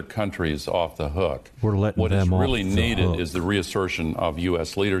the other countries off the hook. What is really needed is the reassertion of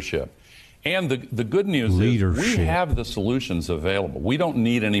U.S. leadership. And the good news is we have the solutions available. We don't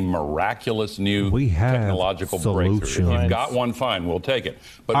need any miraculous new technological breakthrough. If you've got one, fine, we'll take it.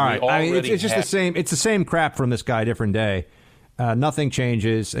 But all right, it's just the same. It's the same crap from this guy, different day. Nothing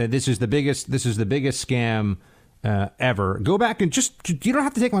changes. This is the biggest scam ever. Go back and you don't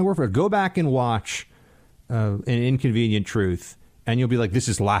have to take my word for it. Go back and watch An Inconvenient Truth, and you'll be like, this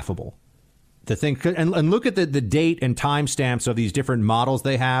is laughable. The thing, and look at the date and timestamps of these different models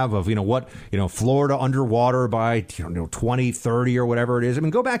they have of Florida underwater by 2030 or whatever it is. I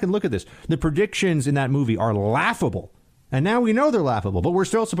mean, go back and look at this. The predictions in that movie are laughable, and now we know they're laughable. But we're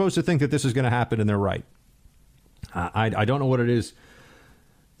still supposed to think that this is going to happen, and they're right. I don't know what it is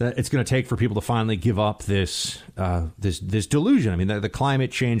that it's going to take for people to finally give up this delusion. I mean, the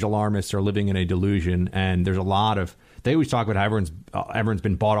climate change alarmists are living in a delusion, and there's a lot of. They always talk about how everyone's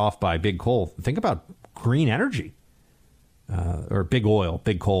been bought off by big coal. Think about green energy or big oil,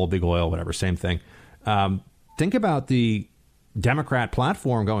 big coal, big oil, whatever, same thing. Think about the Democrat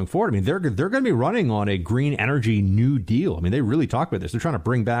platform going forward. I mean, they're going to be running on a green energy New Deal. I mean, they really talk about this. They're trying to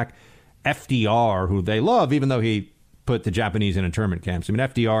bring back FDR, who they love, even though he put the Japanese in internment camps. I mean,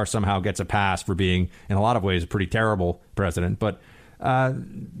 FDR somehow gets a pass for being, in a lot of ways, a pretty terrible president. But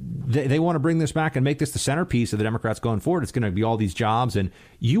they want to bring this back and make this the centerpiece of the Democrats going forward. It's going to be all these jobs. And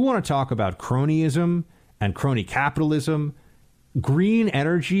you want to talk about cronyism and crony capitalism. Green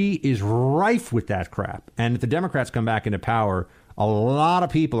energy is rife with that crap. And if the Democrats come back into power, a lot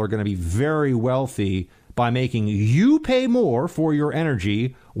of people are going to be very wealthy by making you pay more for your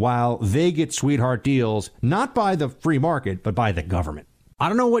energy while they get sweetheart deals, not by the free market, but by the government. I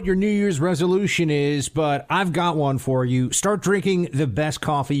don't know what your New Year's resolution is, but I've got one for you. Start drinking the best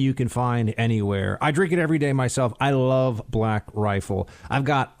coffee you can find anywhere. I drink it every day myself. I love Black Rifle. I've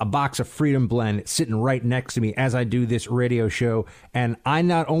got a box of Freedom Blend sitting right next to me as I do this radio show. And I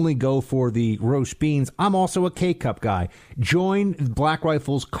not only go for the roast beans, I'm also a K-Cup guy. Join Black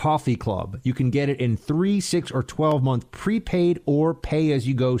Rifle's Coffee Club. You can get it in 3, 6, or 12-month prepaid or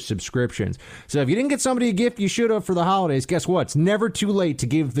pay-as-you-go subscriptions. So if you didn't get somebody a gift you should have for the holidays, guess what? It's never too late late to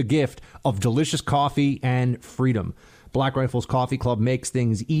give the gift of delicious coffee and freedom. Black Rifle's Coffee Club makes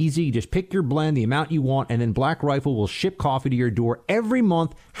things easy. You just pick your blend, the amount you want, and then Black Rifle will ship coffee to your door every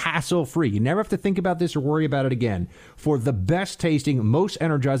month, hassle-free. You never have to think about this or worry about it again. For the best-tasting, most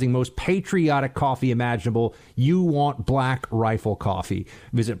energizing, most patriotic coffee imaginable, you want Black Rifle Coffee.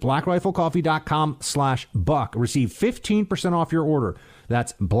 Visit blackriflecoffee.com/buck. Receive 15% off your order.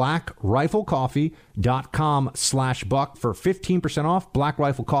 That's blackriflecoffee.com/buck for 15% off.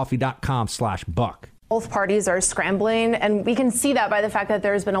 blackriflecoffee.com/buck. Both parties are scrambling, and we can see that by the fact that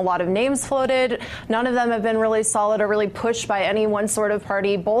there's been a lot of names floated. None of them have been really solid or really pushed by any one sort of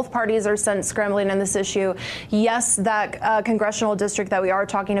party. Both parties are scrambling in this issue. Yes, that congressional district that we are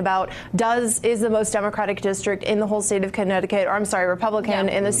talking about is the most Democratic district in the whole state of Connecticut, or I'm sorry, Republican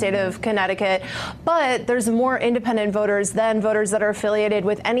in the state of Connecticut. But there's more independent voters than voters that are affiliated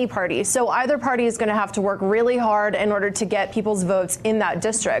with any party. So either party is going to have to work really hard in order to get people's votes in that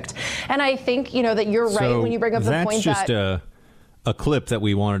district. And I think, that you're right when you bring up the point that... That's just a clip that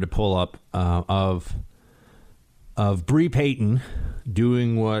we wanted to pull up of Bree Payton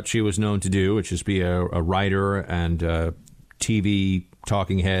doing what she was known to do, which is be a writer and TV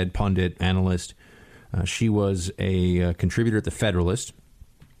talking head, pundit, analyst. She was a contributor at The Federalist,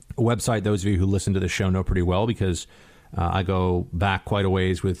 a website those of you who listen to the show know pretty well because I go back quite a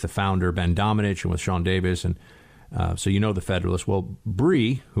ways with the founder, Ben Domenech, and with Sean Davis. And so you know The Federalist. Well,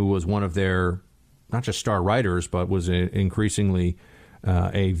 Bree, who was one of their not just star writers, but was increasingly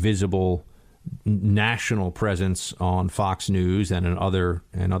a visible national presence on Fox News and in other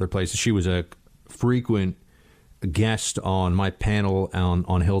places. She was a frequent guest on my panel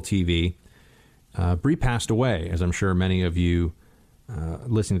on Hill TV. Bree passed away, as I'm sure many of you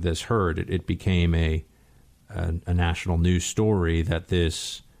listening to this heard. It became a national news story that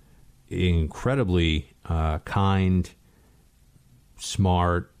this incredibly kind,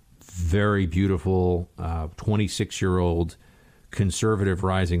 smart, very beautiful 26-year-old conservative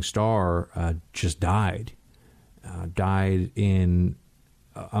rising star just died in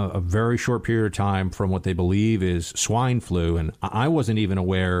a very short period of time from what they believe is swine flu. And I wasn't even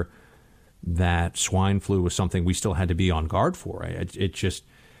aware that swine flu was something we still had to be on guard for. It just,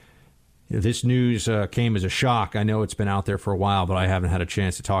 this news came as a shock. I know it's been out there for a while, but I haven't had a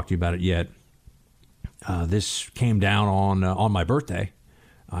chance to talk to you about it yet. This came down on my birthday.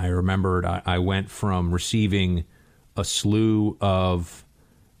 I remembered I went from receiving a slew of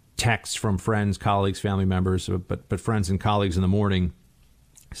texts from friends, colleagues, family members, but friends and colleagues in the morning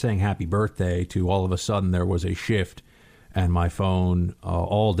saying happy birthday to all of a sudden there was a shift, and my phone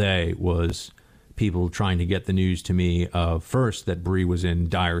all day was people trying to get the news to me of first that Bree was in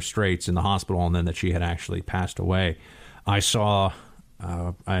dire straits in the hospital and then that she had actually passed away. I saw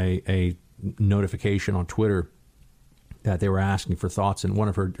a notification on Twitter that they were asking for thoughts, and one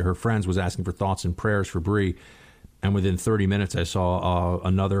of her friends was asking for thoughts and prayers for Bree. And within 30 minutes, I saw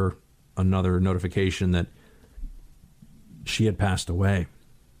another notification that she had passed away.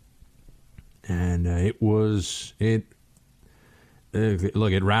 And it rattled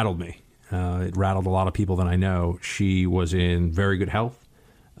me. It rattled a lot of people that I know. She was in very good health.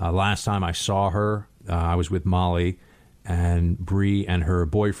 Last time I saw her, I was with Molly, and Bree and her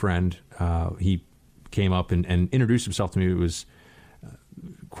boyfriend, he came up and introduced himself to me. It was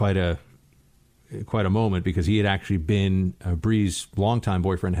quite a moment because he had actually been, Bree's longtime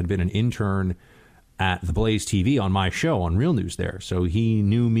boyfriend had been an intern at the Blaze TV on my show on Real News there. So he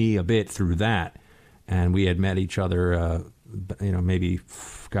knew me a bit through that. And we had met each other, maybe,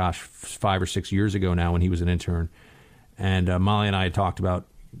 5 or 6 years ago now when he was an intern. And Molly and I had talked about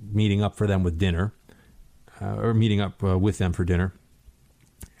meeting up for them with dinner, or meeting up with them for dinner.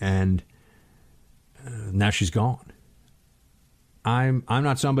 And now she's gone. I'm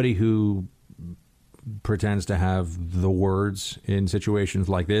not somebody who pretends to have the words in situations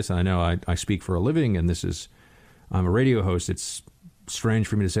like this. I know I speak for a living, and I'm a radio host. It's strange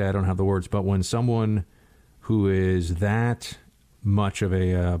for me to say I don't have the words, but when someone who is that much of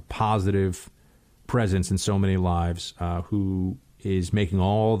a positive presence in so many lives, who is making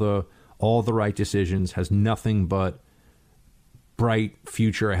all the right decisions, has nothing but bright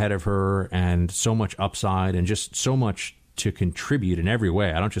future ahead of her and so much upside and just so much to contribute in every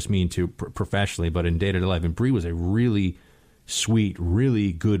way. I don't just mean to professionally, but in day-to-day life. And Bree was a really sweet,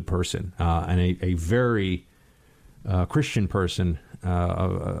 really good person, and a very Christian person,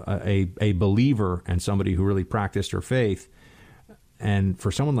 a believer, and somebody who really practiced her faith. And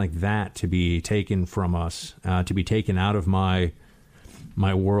for someone like that to be taken from us, to be taken out of my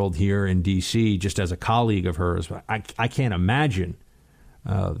world here in D.C. just as a colleague of hers, I can't imagine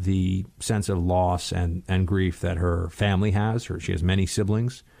the sense of loss and grief that her family has. She has many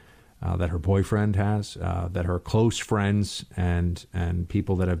siblings, that her boyfriend has, that her close friends and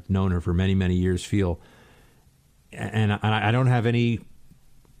people that have known her for many, many years feel. And I don't have anything,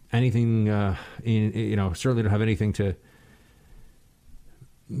 certainly don't have anything to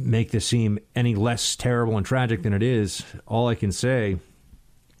make this seem any less terrible and tragic than it is. All I can say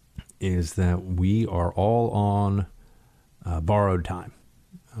is that we are all on borrowed time.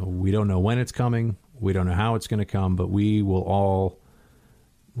 We don't know when it's coming. We don't know how it's going to come, but we will all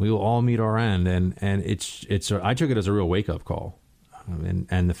meet our end. And I took it as a real wake up call.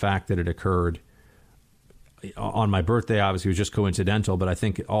 And the fact that it occurred on my birthday, obviously, was just coincidental, but I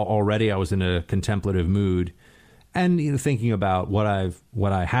think already I was in a contemplative mood and thinking about what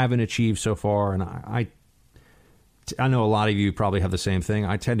I haven't achieved so far. And I know a lot of you probably have the same thing.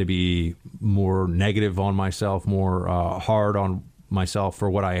 I tend to be more negative on myself, more hard on myself for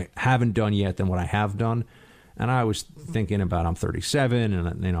what I haven't done yet than what I have done. And I was thinking about I'm 37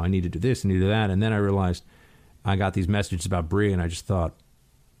 and I need to do this and need to do that. And then I realized I got these messages about Bree, and I just thought,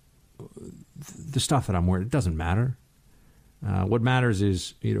 the stuff that I'm wearing, it doesn't matter. What matters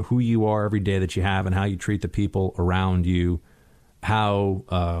is who you are every day that you have and how you treat the people around you,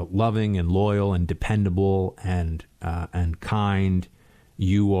 how loving and loyal and dependable and kind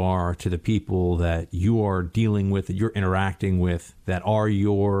you are to the people that you are dealing with, that you're interacting with, that are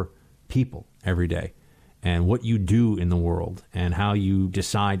your people every day, and what you do in the world and how you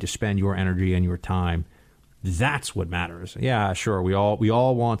decide to spend your energy and your time. That's what matters. Yeah, sure. We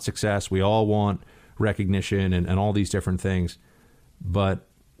all want success. We all want recognition and all these different things. But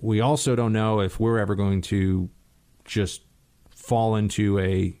we also don't know if we're ever going to just fall into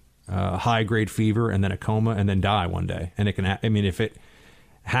a high-grade fever and then a coma and then die one day. And it can, if it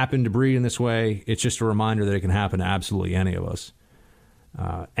happened to Bree in this way, it's just a reminder that it can happen to absolutely any of us.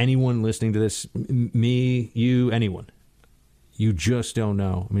 Anyone listening to this, me, you, anyone. You just don't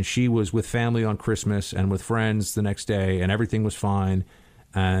know. She was with family on Christmas and with friends the next day, and everything was fine.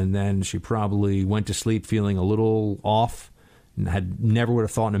 And then she probably went to sleep feeling a little off and never would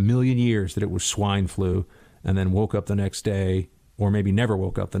have thought in a million years that it was swine flu, and then woke up the next day, or maybe never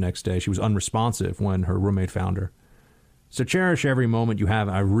woke up the next day. She was unresponsive when her roommate found her. So cherish every moment you have.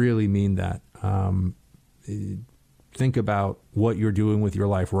 I really mean that. Think about what you're doing with your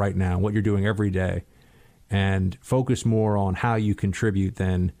life right now, what you're doing every day, and focus more on how you contribute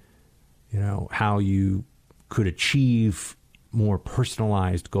than, how you could achieve more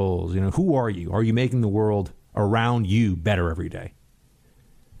personalized goals. Who are you? Are you making the world around you better every day?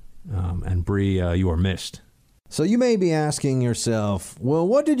 And Bree, you are missed. So you may be asking yourself, well,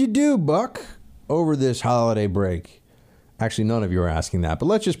 what did you do, Buck, over this holiday break? Actually, none of you are asking that, but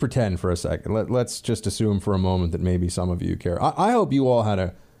let's just pretend for a second. Let's just assume for a moment that maybe some of you care. I hope you all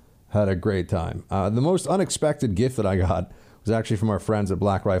had a great time. The most unexpected gift that I got was actually from our friends at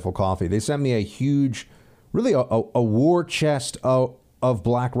Black Rifle Coffee. They sent me a huge, really a war chest of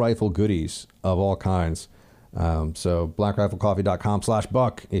Black Rifle goodies of all kinds. So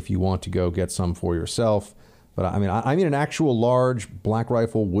blackriflecoffee.com/buck if you want to go get some for yourself. But I mean an actual large Black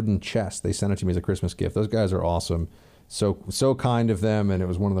Rifle wooden chest. They sent it to me as a Christmas gift. Those guys are awesome. So kind of them, and it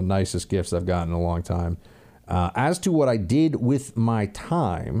was one of the nicest gifts I've gotten in a long time. As to what I did with my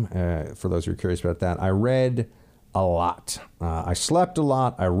time, for those who are curious about that, I read a lot. I slept a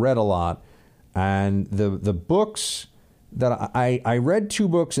lot. I read a lot. And the books that I read 2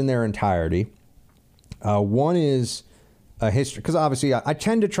 books in their entirety. One is a history, because obviously I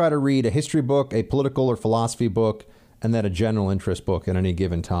tend to try to read a history book, a political or philosophy book, and then a general interest book at any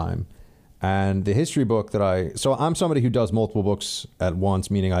given time. And the history book that so I'm somebody who does multiple books at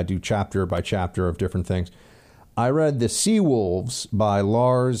once, meaning I do chapter by chapter of different things. I read The Sea Wolves by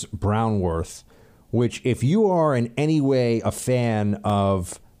Lars Brownworth, which, if you are in any way a fan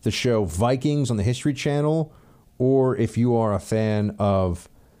of the show Vikings on the History Channel, or if you are a fan of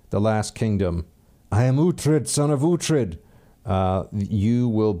The Last Kingdom, I am Uhtred, son of Uhtred, you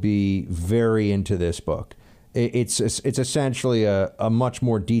will be very into this book. It's essentially a much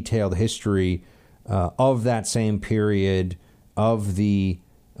more detailed history of that same period, of the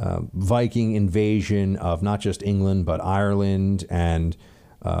Viking invasion of not just England but Ireland and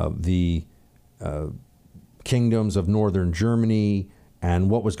the kingdoms of northern Germany and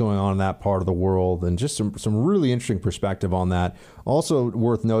what was going on in that part of the world, and just some really interesting perspective on that. Also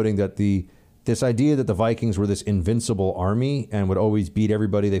worth noting that this idea that the Vikings were this invincible army and would always beat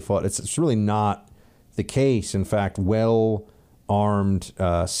everybody they fought, it's really not the case. In fact, well-armed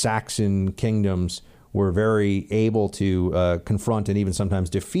Saxon kingdoms were very able to confront and even sometimes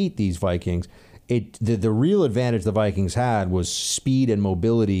defeat these Vikings. the real advantage the Vikings had was speed and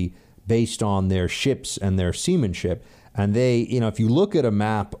mobility based on their ships and their seamanship. And they, if you look at a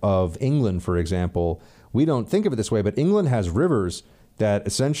map of England, for example, we don't think of it this way, but England has rivers that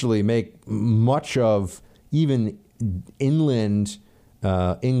essentially make much of even inland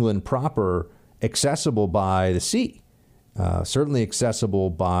England proper accessible by the sea, certainly accessible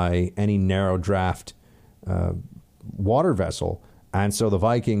by any narrow draft water vessel. And so the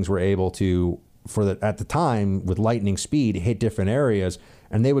Vikings were able to, at the time, with lightning speed, hit different areas,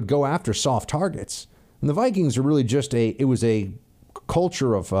 and they would go after soft targets. And the Vikings are really just it was a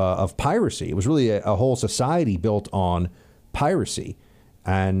culture of piracy. It was really a whole society built on piracy.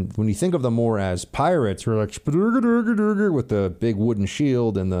 And when you think of them more as pirates, who are like with the big wooden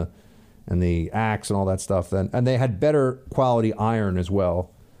shield and the axe and all that stuff, and they had better quality iron as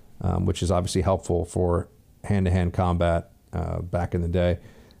well, which is obviously helpful for hand-to-hand combat back in the day.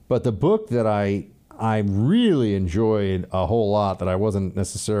 But the book that I really enjoyed a whole lot, that I wasn't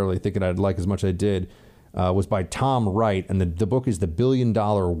necessarily thinking I'd like as much as I did, was by Tom Wright, and the book is The $1 Billion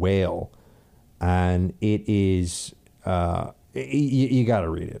Whale, and it is you got to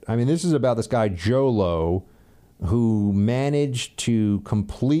read it. I mean, this is about this guy Joe Low, who managed to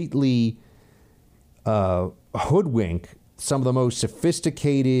completely hoodwink some of the most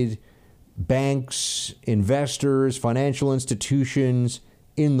sophisticated banks, investors, financial institutions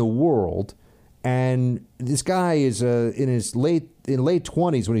in the world. And this guy is in his late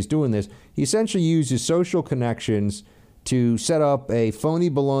 20s when he's doing this. He essentially used his social connections to set up a phony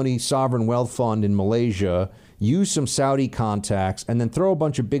baloney sovereign wealth fund in Malaysia, use some Saudi contacts, and then throw a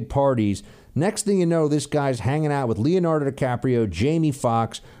bunch of big parties. Next thing you know, this guy's hanging out with Leonardo DiCaprio, Jamie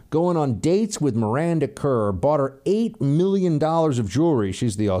Foxx, going on dates with Miranda Kerr, bought her $8 million of jewelry.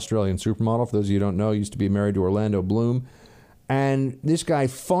 She's the Australian supermodel, for those of you who don't know, used to be married to Orlando Bloom. And this guy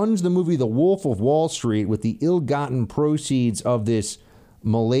funds the movie The Wolf of Wall Street with the ill-gotten proceeds of this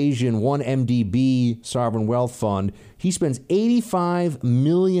Malaysian 1MDB sovereign wealth fund. He spends $85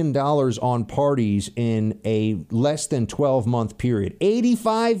 million on parties in a less than 12-month period.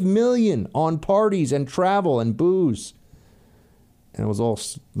 $85 million on parties and travel and booze. And it was all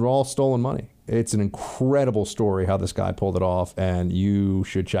stolen money. It's an incredible story how this guy pulled it off, and you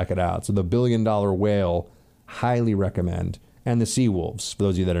should check it out. So The $1 Billion Whale, highly recommend. And The Sea Wolves, for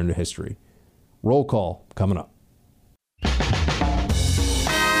those of you that are into history. Roll call coming up.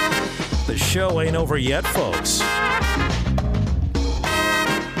 The show ain't over yet, folks.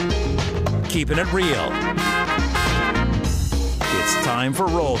 Keeping it real. It's time for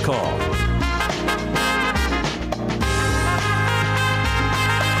roll call.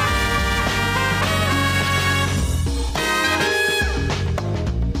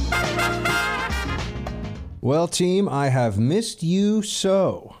 Well, team, I have missed you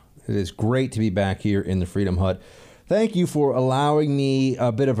so. It is great to be back here in the Freedom Hut. Thank you for allowing me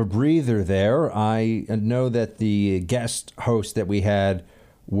a bit of a breather there. I know that the guest hosts that we had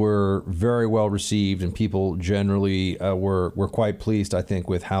were very well received, and people generally were quite pleased, I think,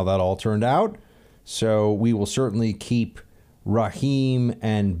 with how that all turned out. So we will certainly keep Raheem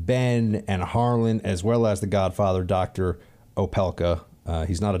and Ben and Harlan, as well as the Godfather, Dr. Opelka.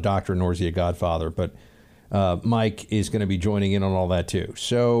 He's not a doctor, nor is he a godfather, but Mike is going to be joining in on all that too.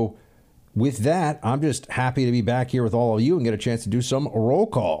 So with that, I'm just happy to be back here with all of you and get a chance to do some roll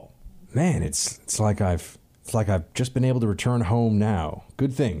call. Man, it's like I've just been able to return home now.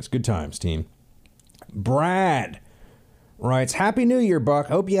 Good things, good times, team. Brad writes, Happy New Year, Buck.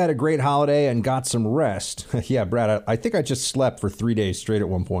 Hope you had a great holiday and got some rest. Yeah, Brad, I think I just slept for 3 days straight at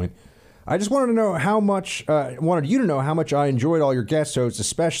one point. I just wanted you to know how much I enjoyed all your guest hosts,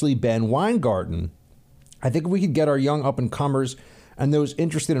 especially Ben Weingarten. I think if we could get our young up-and-comers and those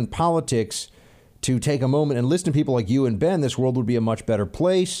interested in politics to take a moment and listen to people like you and Ben, this world would be a much better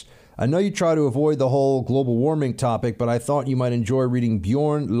place. I know you try to avoid the whole global warming topic, but I thought you might enjoy reading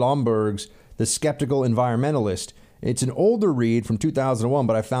Bjorn Lomborg's The Skeptical Environmentalist. It's an older read from 2001,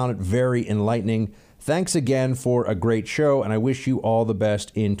 but I found it very enlightening. Thanks again for a great show, and I wish you all the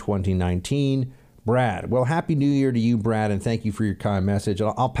best in 2019. Brad. Well, Happy New Year to you, Brad, and thank you for your kind message.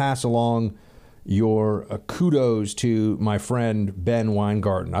 I'll pass along your kudos to my friend Ben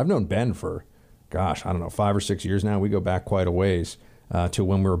Weingarten. I've known Ben for, 5 or 6 years now. We go back quite a ways to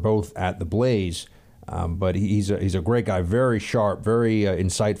when we were both at the Blaze. But he's a great guy, very sharp, very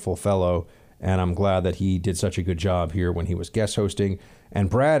insightful fellow, and I'm glad that he did such a good job here when he was guest hosting. And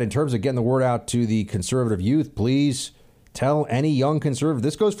Brad, in terms of getting the word out to the conservative youth, please tell any young conservative,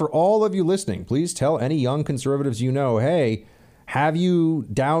 this goes for all of you listening, please tell any young conservatives you know, hey, have you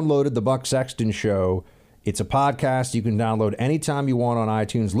downloaded the Buck Sexton Show It's a podcast you can download anytime you want on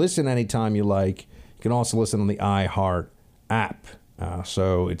iTunes, listen anytime you like. You can also listen on the iHeart app.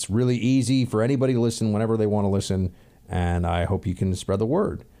 So it's really easy for anybody to listen whenever they want to listen, and I hope you can spread the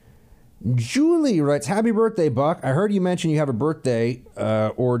word. Julie writes, happy birthday, Buck. I heard you mention you have a birthday,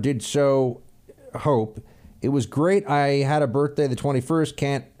 or did so hope. It was great. I had a birthday the 21st.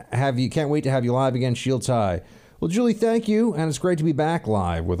 Can't wait to have you live again, Shields High. Well, Julie, thank you, and it's great to be back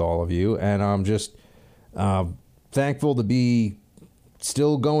live with all of you, and I'm just thankful to be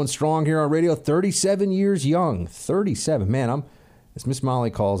still going strong here on radio. 37 years young. 37. Man, as Miss Molly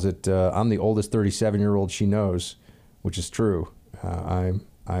calls it, I'm the oldest 37-year-old she knows, which is true.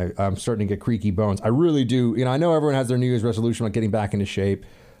 I'm starting to get creaky bones. I really do. I know everyone has their New Year's resolution about getting back into shape.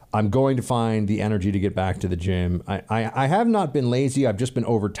 I'm going to find the energy to get back to the gym. I have not been lazy. I've just been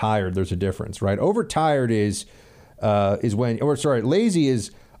overtired. There's a difference, right? Overtired is lazy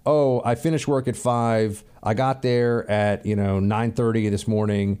is, I finished work at 5. I got there at 9:30 this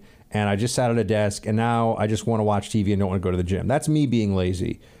morning, and I just sat at a desk, and now I just want to watch TV and don't want to go to the gym. That's me being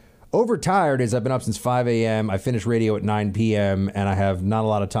lazy. Overtired is I've been up since 5 a.m. I finished radio at 9 p.m. and I have not a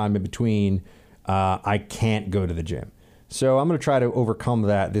lot of time in between. I can't go to the gym. So I'm going to try to overcome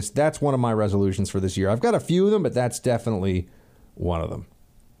that. That's one of my resolutions for this year. I've got a few of them, but that's definitely one of them.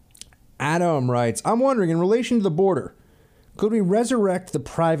 Adam writes, I'm wondering, in relation to the border, could we resurrect the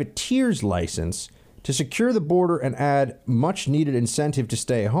privateer's license to secure the border and add much-needed incentive to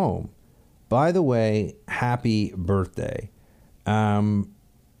stay home? By the way, happy birthday.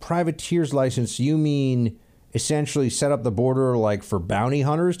 Privateer's license, you mean essentially set up the border like for bounty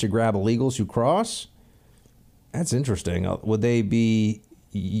hunters to grab illegals who cross? That's interesting. Would they be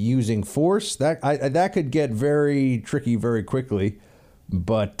using force? That could get very tricky very quickly.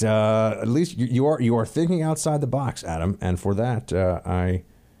 But at least you are thinking outside the box, Adam, and for that I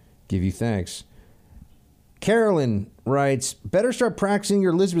give you thanks. Carolyn writes, better start practicing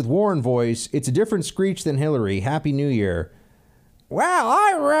your Elizabeth Warren voice. It's a different screech than Hillary. Happy New Year. Well,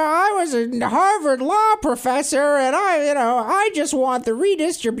 I was a Harvard law professor, and I just want the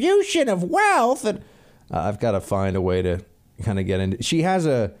redistribution of wealth. And I've got to find a way to kind of get into.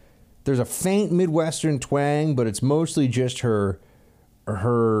 There's a faint Midwestern twang, but it's mostly just her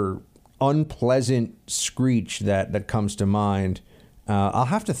unpleasant screech that comes to mind. I'll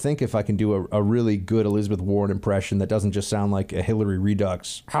have to think if I can do a really good Elizabeth Warren impression that doesn't just sound like a Hillary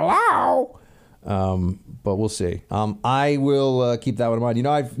Redux. Hello. But we'll see. I will keep that one in mind.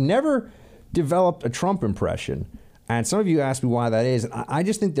 I've never developed a Trump impression, and some of you asked me why that is. I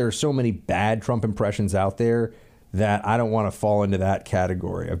just think there are so many bad Trump impressions out there that I don't want to fall into that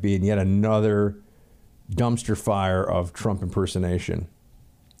category of being yet another dumpster fire of Trump impersonation.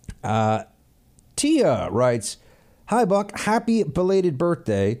 Tia writes, hi, Buck. Happy belated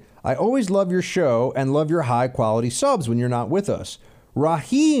birthday. I always love your show and love your high-quality subs when you're not with us.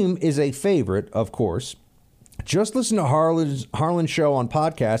 Raheem is a favorite, of course. Just listen to Harlan's show on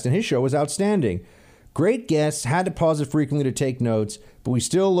podcast, and his show was outstanding. Great guests, had to pause it frequently to take notes, but we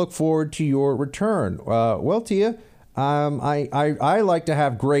still look forward to your return. Well, Tia, I like to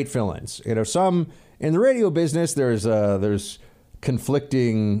have great fill-ins. Some in the radio business, there's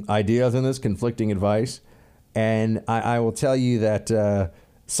conflicting ideas in this, conflicting advice, and I will tell you that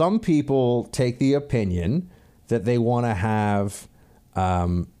some people take the opinion that they want to have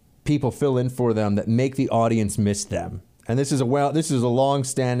people fill in for them that make the audience miss them. And this is a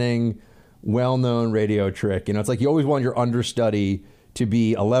long-standing, well-known radio trick. It's like you always want your understudy to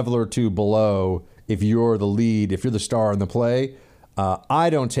be a level or two below if you're the lead, if you're the star in the play. I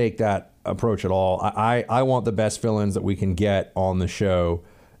don't take that approach at all. I want the best fill-ins that we can get on the show,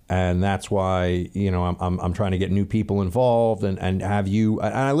 and that's why I'm trying to get new people involved and have you.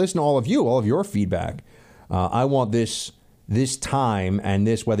 And I listen to all of your feedback. I want this time and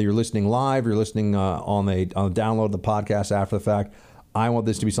this, whether you're listening live or you're listening on the download of the podcast after the fact, I want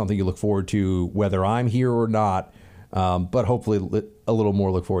this to be something you look forward to whether I'm here or not, but hopefully a little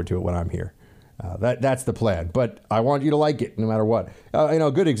more look forward to it when I'm here. That's the plan, but I want you to like it no matter what.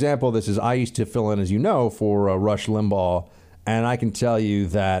 A good example of this is I used to fill in, as you know, for Rush Limbaugh, and I can tell you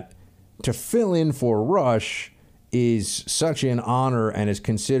that to fill in for Rush is such an honor and is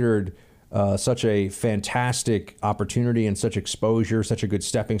considered such a fantastic opportunity and such exposure, such a good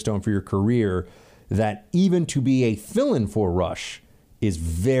stepping stone for your career, that even to be a fill-in for Rush is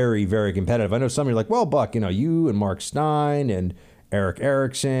very, very competitive. I know some of you are like, well, Buck, you and Mark Stein and Eric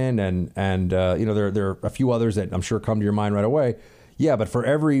Erickson and there are a few others that I'm sure come to your mind right away. Yeah, but for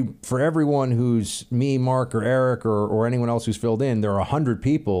everyone who's me, Mark, or Eric, or anyone else who's filled in, there are 100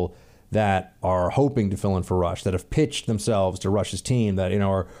 people that are hoping to fill in for Rush, that have pitched themselves to Rush's team, that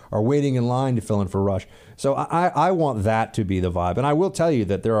are waiting in line to fill in for Rush. So I want that to be the vibe. And I will tell you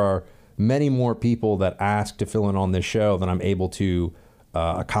that there are many more people that ask to fill in on this show than I'm able to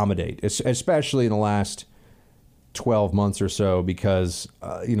accommodate, especially in the last 12 months or so, because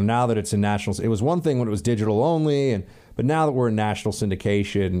now that it's in nationals, it was one thing when it was digital only, but now that we're in national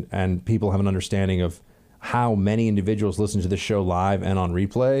syndication and people have an understanding of how many individuals listen to the show live and on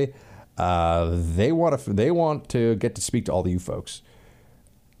replay, they want to get to speak to all of you folks.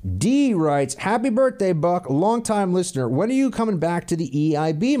 D writes, happy birthday, Buck, longtime listener. When are you coming back to the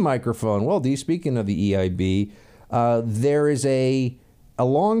EIB microphone? Well, D, speaking of the EIB, there is a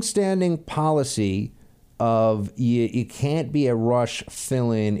long-standing policy of you can't be a Rush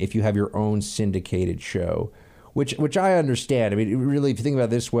fill-in if you have your own syndicated show, which I understand. I mean, really, if you think about it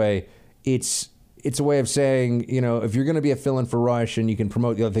this way, it's a way of saying, if you're going to be a fill-in for Rush and you can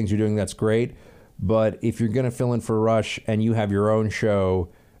promote the other things you're doing, that's great. But if you're going to fill in for Rush and you have your own show,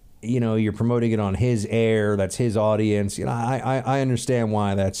 you're promoting it on his air, that's his audience. I understand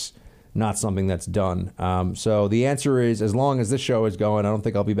why that's not something that's done. So the answer is, as long as this show is going, I don't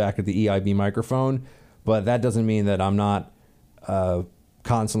think I'll be back at the EIB microphone. But that doesn't mean that I'm not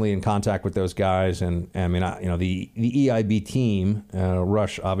constantly in contact with those guys. And I mean, the EIB team,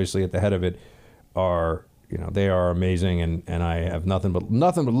 Rush obviously at the head of it, they are amazing, and I have nothing but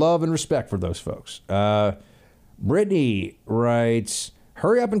love and respect for those folks. Brittany writes,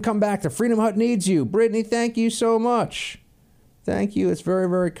 hurry up and come back. The Freedom Hut needs you. Brittany, thank you so much. Thank you. It's very,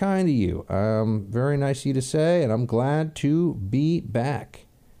 very kind of you. Very nice of you to say, and I'm glad to be back.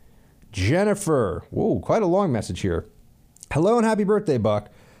 Jennifer, whoa, quite a long message here. Hello and happy birthday, Buck.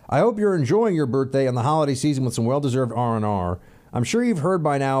 I hope you're enjoying your birthday and the holiday season with some well-deserved R&R. I'm sure you've heard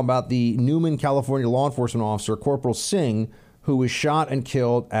by now about the Newman, California law enforcement officer, Corporal Singh, who was shot and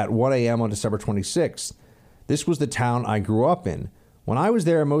killed at 1 a.m. on December 26th. This was the town I grew up in. When I was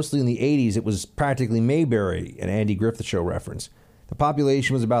there, mostly in the 80s, it was practically Mayberry, an Andy Griffith Show reference. The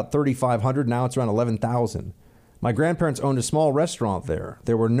population was about 3,500. Now it's around 11,000. My grandparents owned a small restaurant there.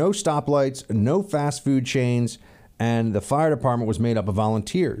 There were no stoplights, no fast food chains, and the fire department was made up of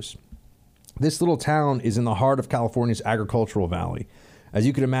volunteers. This little town is in the heart of California's agricultural valley. As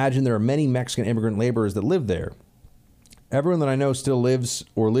you can imagine, there are many Mexican immigrant laborers that live there. Everyone that I know still lives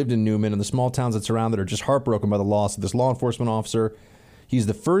or lived in Newman, and the small towns that surround it are just heartbroken by the loss of this law enforcement officer. He's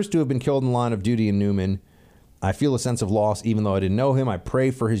the first to have been killed in line of duty in Newman. I feel a sense of loss even though I didn't know him. I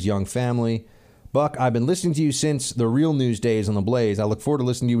pray for his young family. Buck, I've been listening to you since the Real News days on The Blaze. I look forward to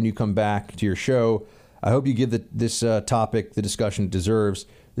listening to you when you come back to your show. I hope you give this topic the discussion it deserves.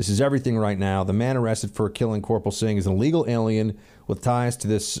 This is everything right now. The man arrested for killing Corporal Singh is an illegal alien with ties to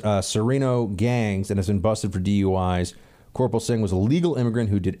this Sereno gangs and has been busted for DUIs. Corporal Singh was a legal immigrant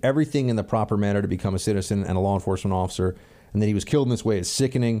who did everything in the proper manner to become a citizen and a law enforcement officer, and that he was killed in this way is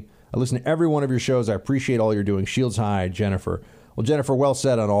sickening. I listen to every one of your shows. I appreciate all you're doing. Shields high, Jennifer. Well, Jennifer, well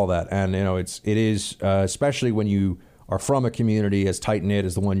said on all that. And, it is, especially when you are from a community as tight-knit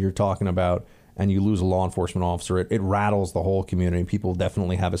as the one you're talking about, and you lose a law enforcement officer, it rattles the whole community. People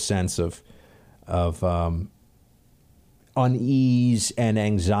definitely have a sense of unease and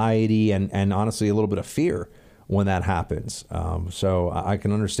anxiety and honestly a little bit of fear when that happens. So I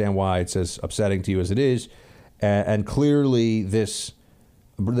can understand why it's as upsetting to you as it is. And clearly the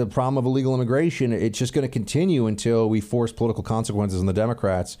problem of illegal immigration, it's just going to continue until we force political consequences on the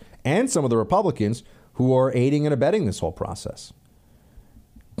Democrats and some of the Republicans who are aiding and abetting this whole process.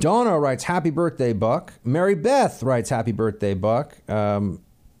 Donna writes, happy birthday, Buck. Mary Beth writes, happy birthday, Buck. And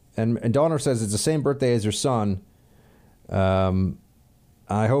Donna says it's the same birthday as your son.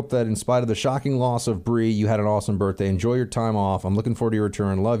 I hope that in spite of the shocking loss of Bree, you had an awesome birthday. Enjoy your time off. I'm looking forward to your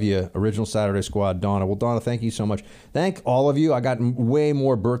return. Love you. Original Saturday Squad, Donna. Well, Donna, thank you so much. Thank all of you. I got way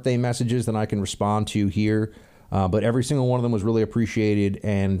more birthday messages than I can respond to here, but every single one of them was really appreciated,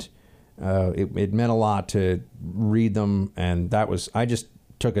 and it meant a lot to read them. And I just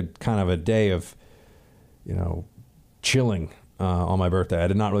took a kind of a day of, chilling on my birthday. I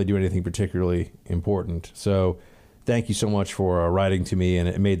did not really do anything particularly important. So thank you so much for writing to me, and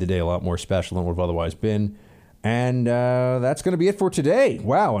it made the day a lot more special than it would have otherwise been. And that's going to be it for today.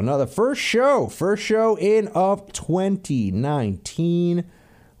 Wow, another first show in of 2019.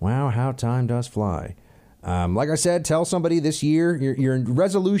 Wow, how time does fly. Like I said, tell somebody this year, your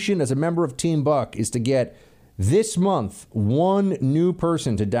resolution as a member of Team Buck is to get this month one new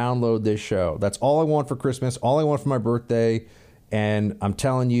person to download this show. That's all I want for Christmas, all I want for my birthday. And I'm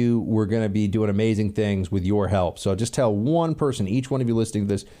telling you, we're going to be doing amazing things with your help. So just tell one person, each one of you listening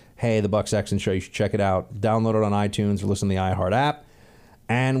to this, hey, The Buck Sexton Show, you should check it out. Download it on iTunes or listen to the iHeart app.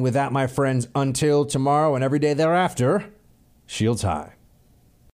 And with that, my friends, until tomorrow and every day thereafter, shields high.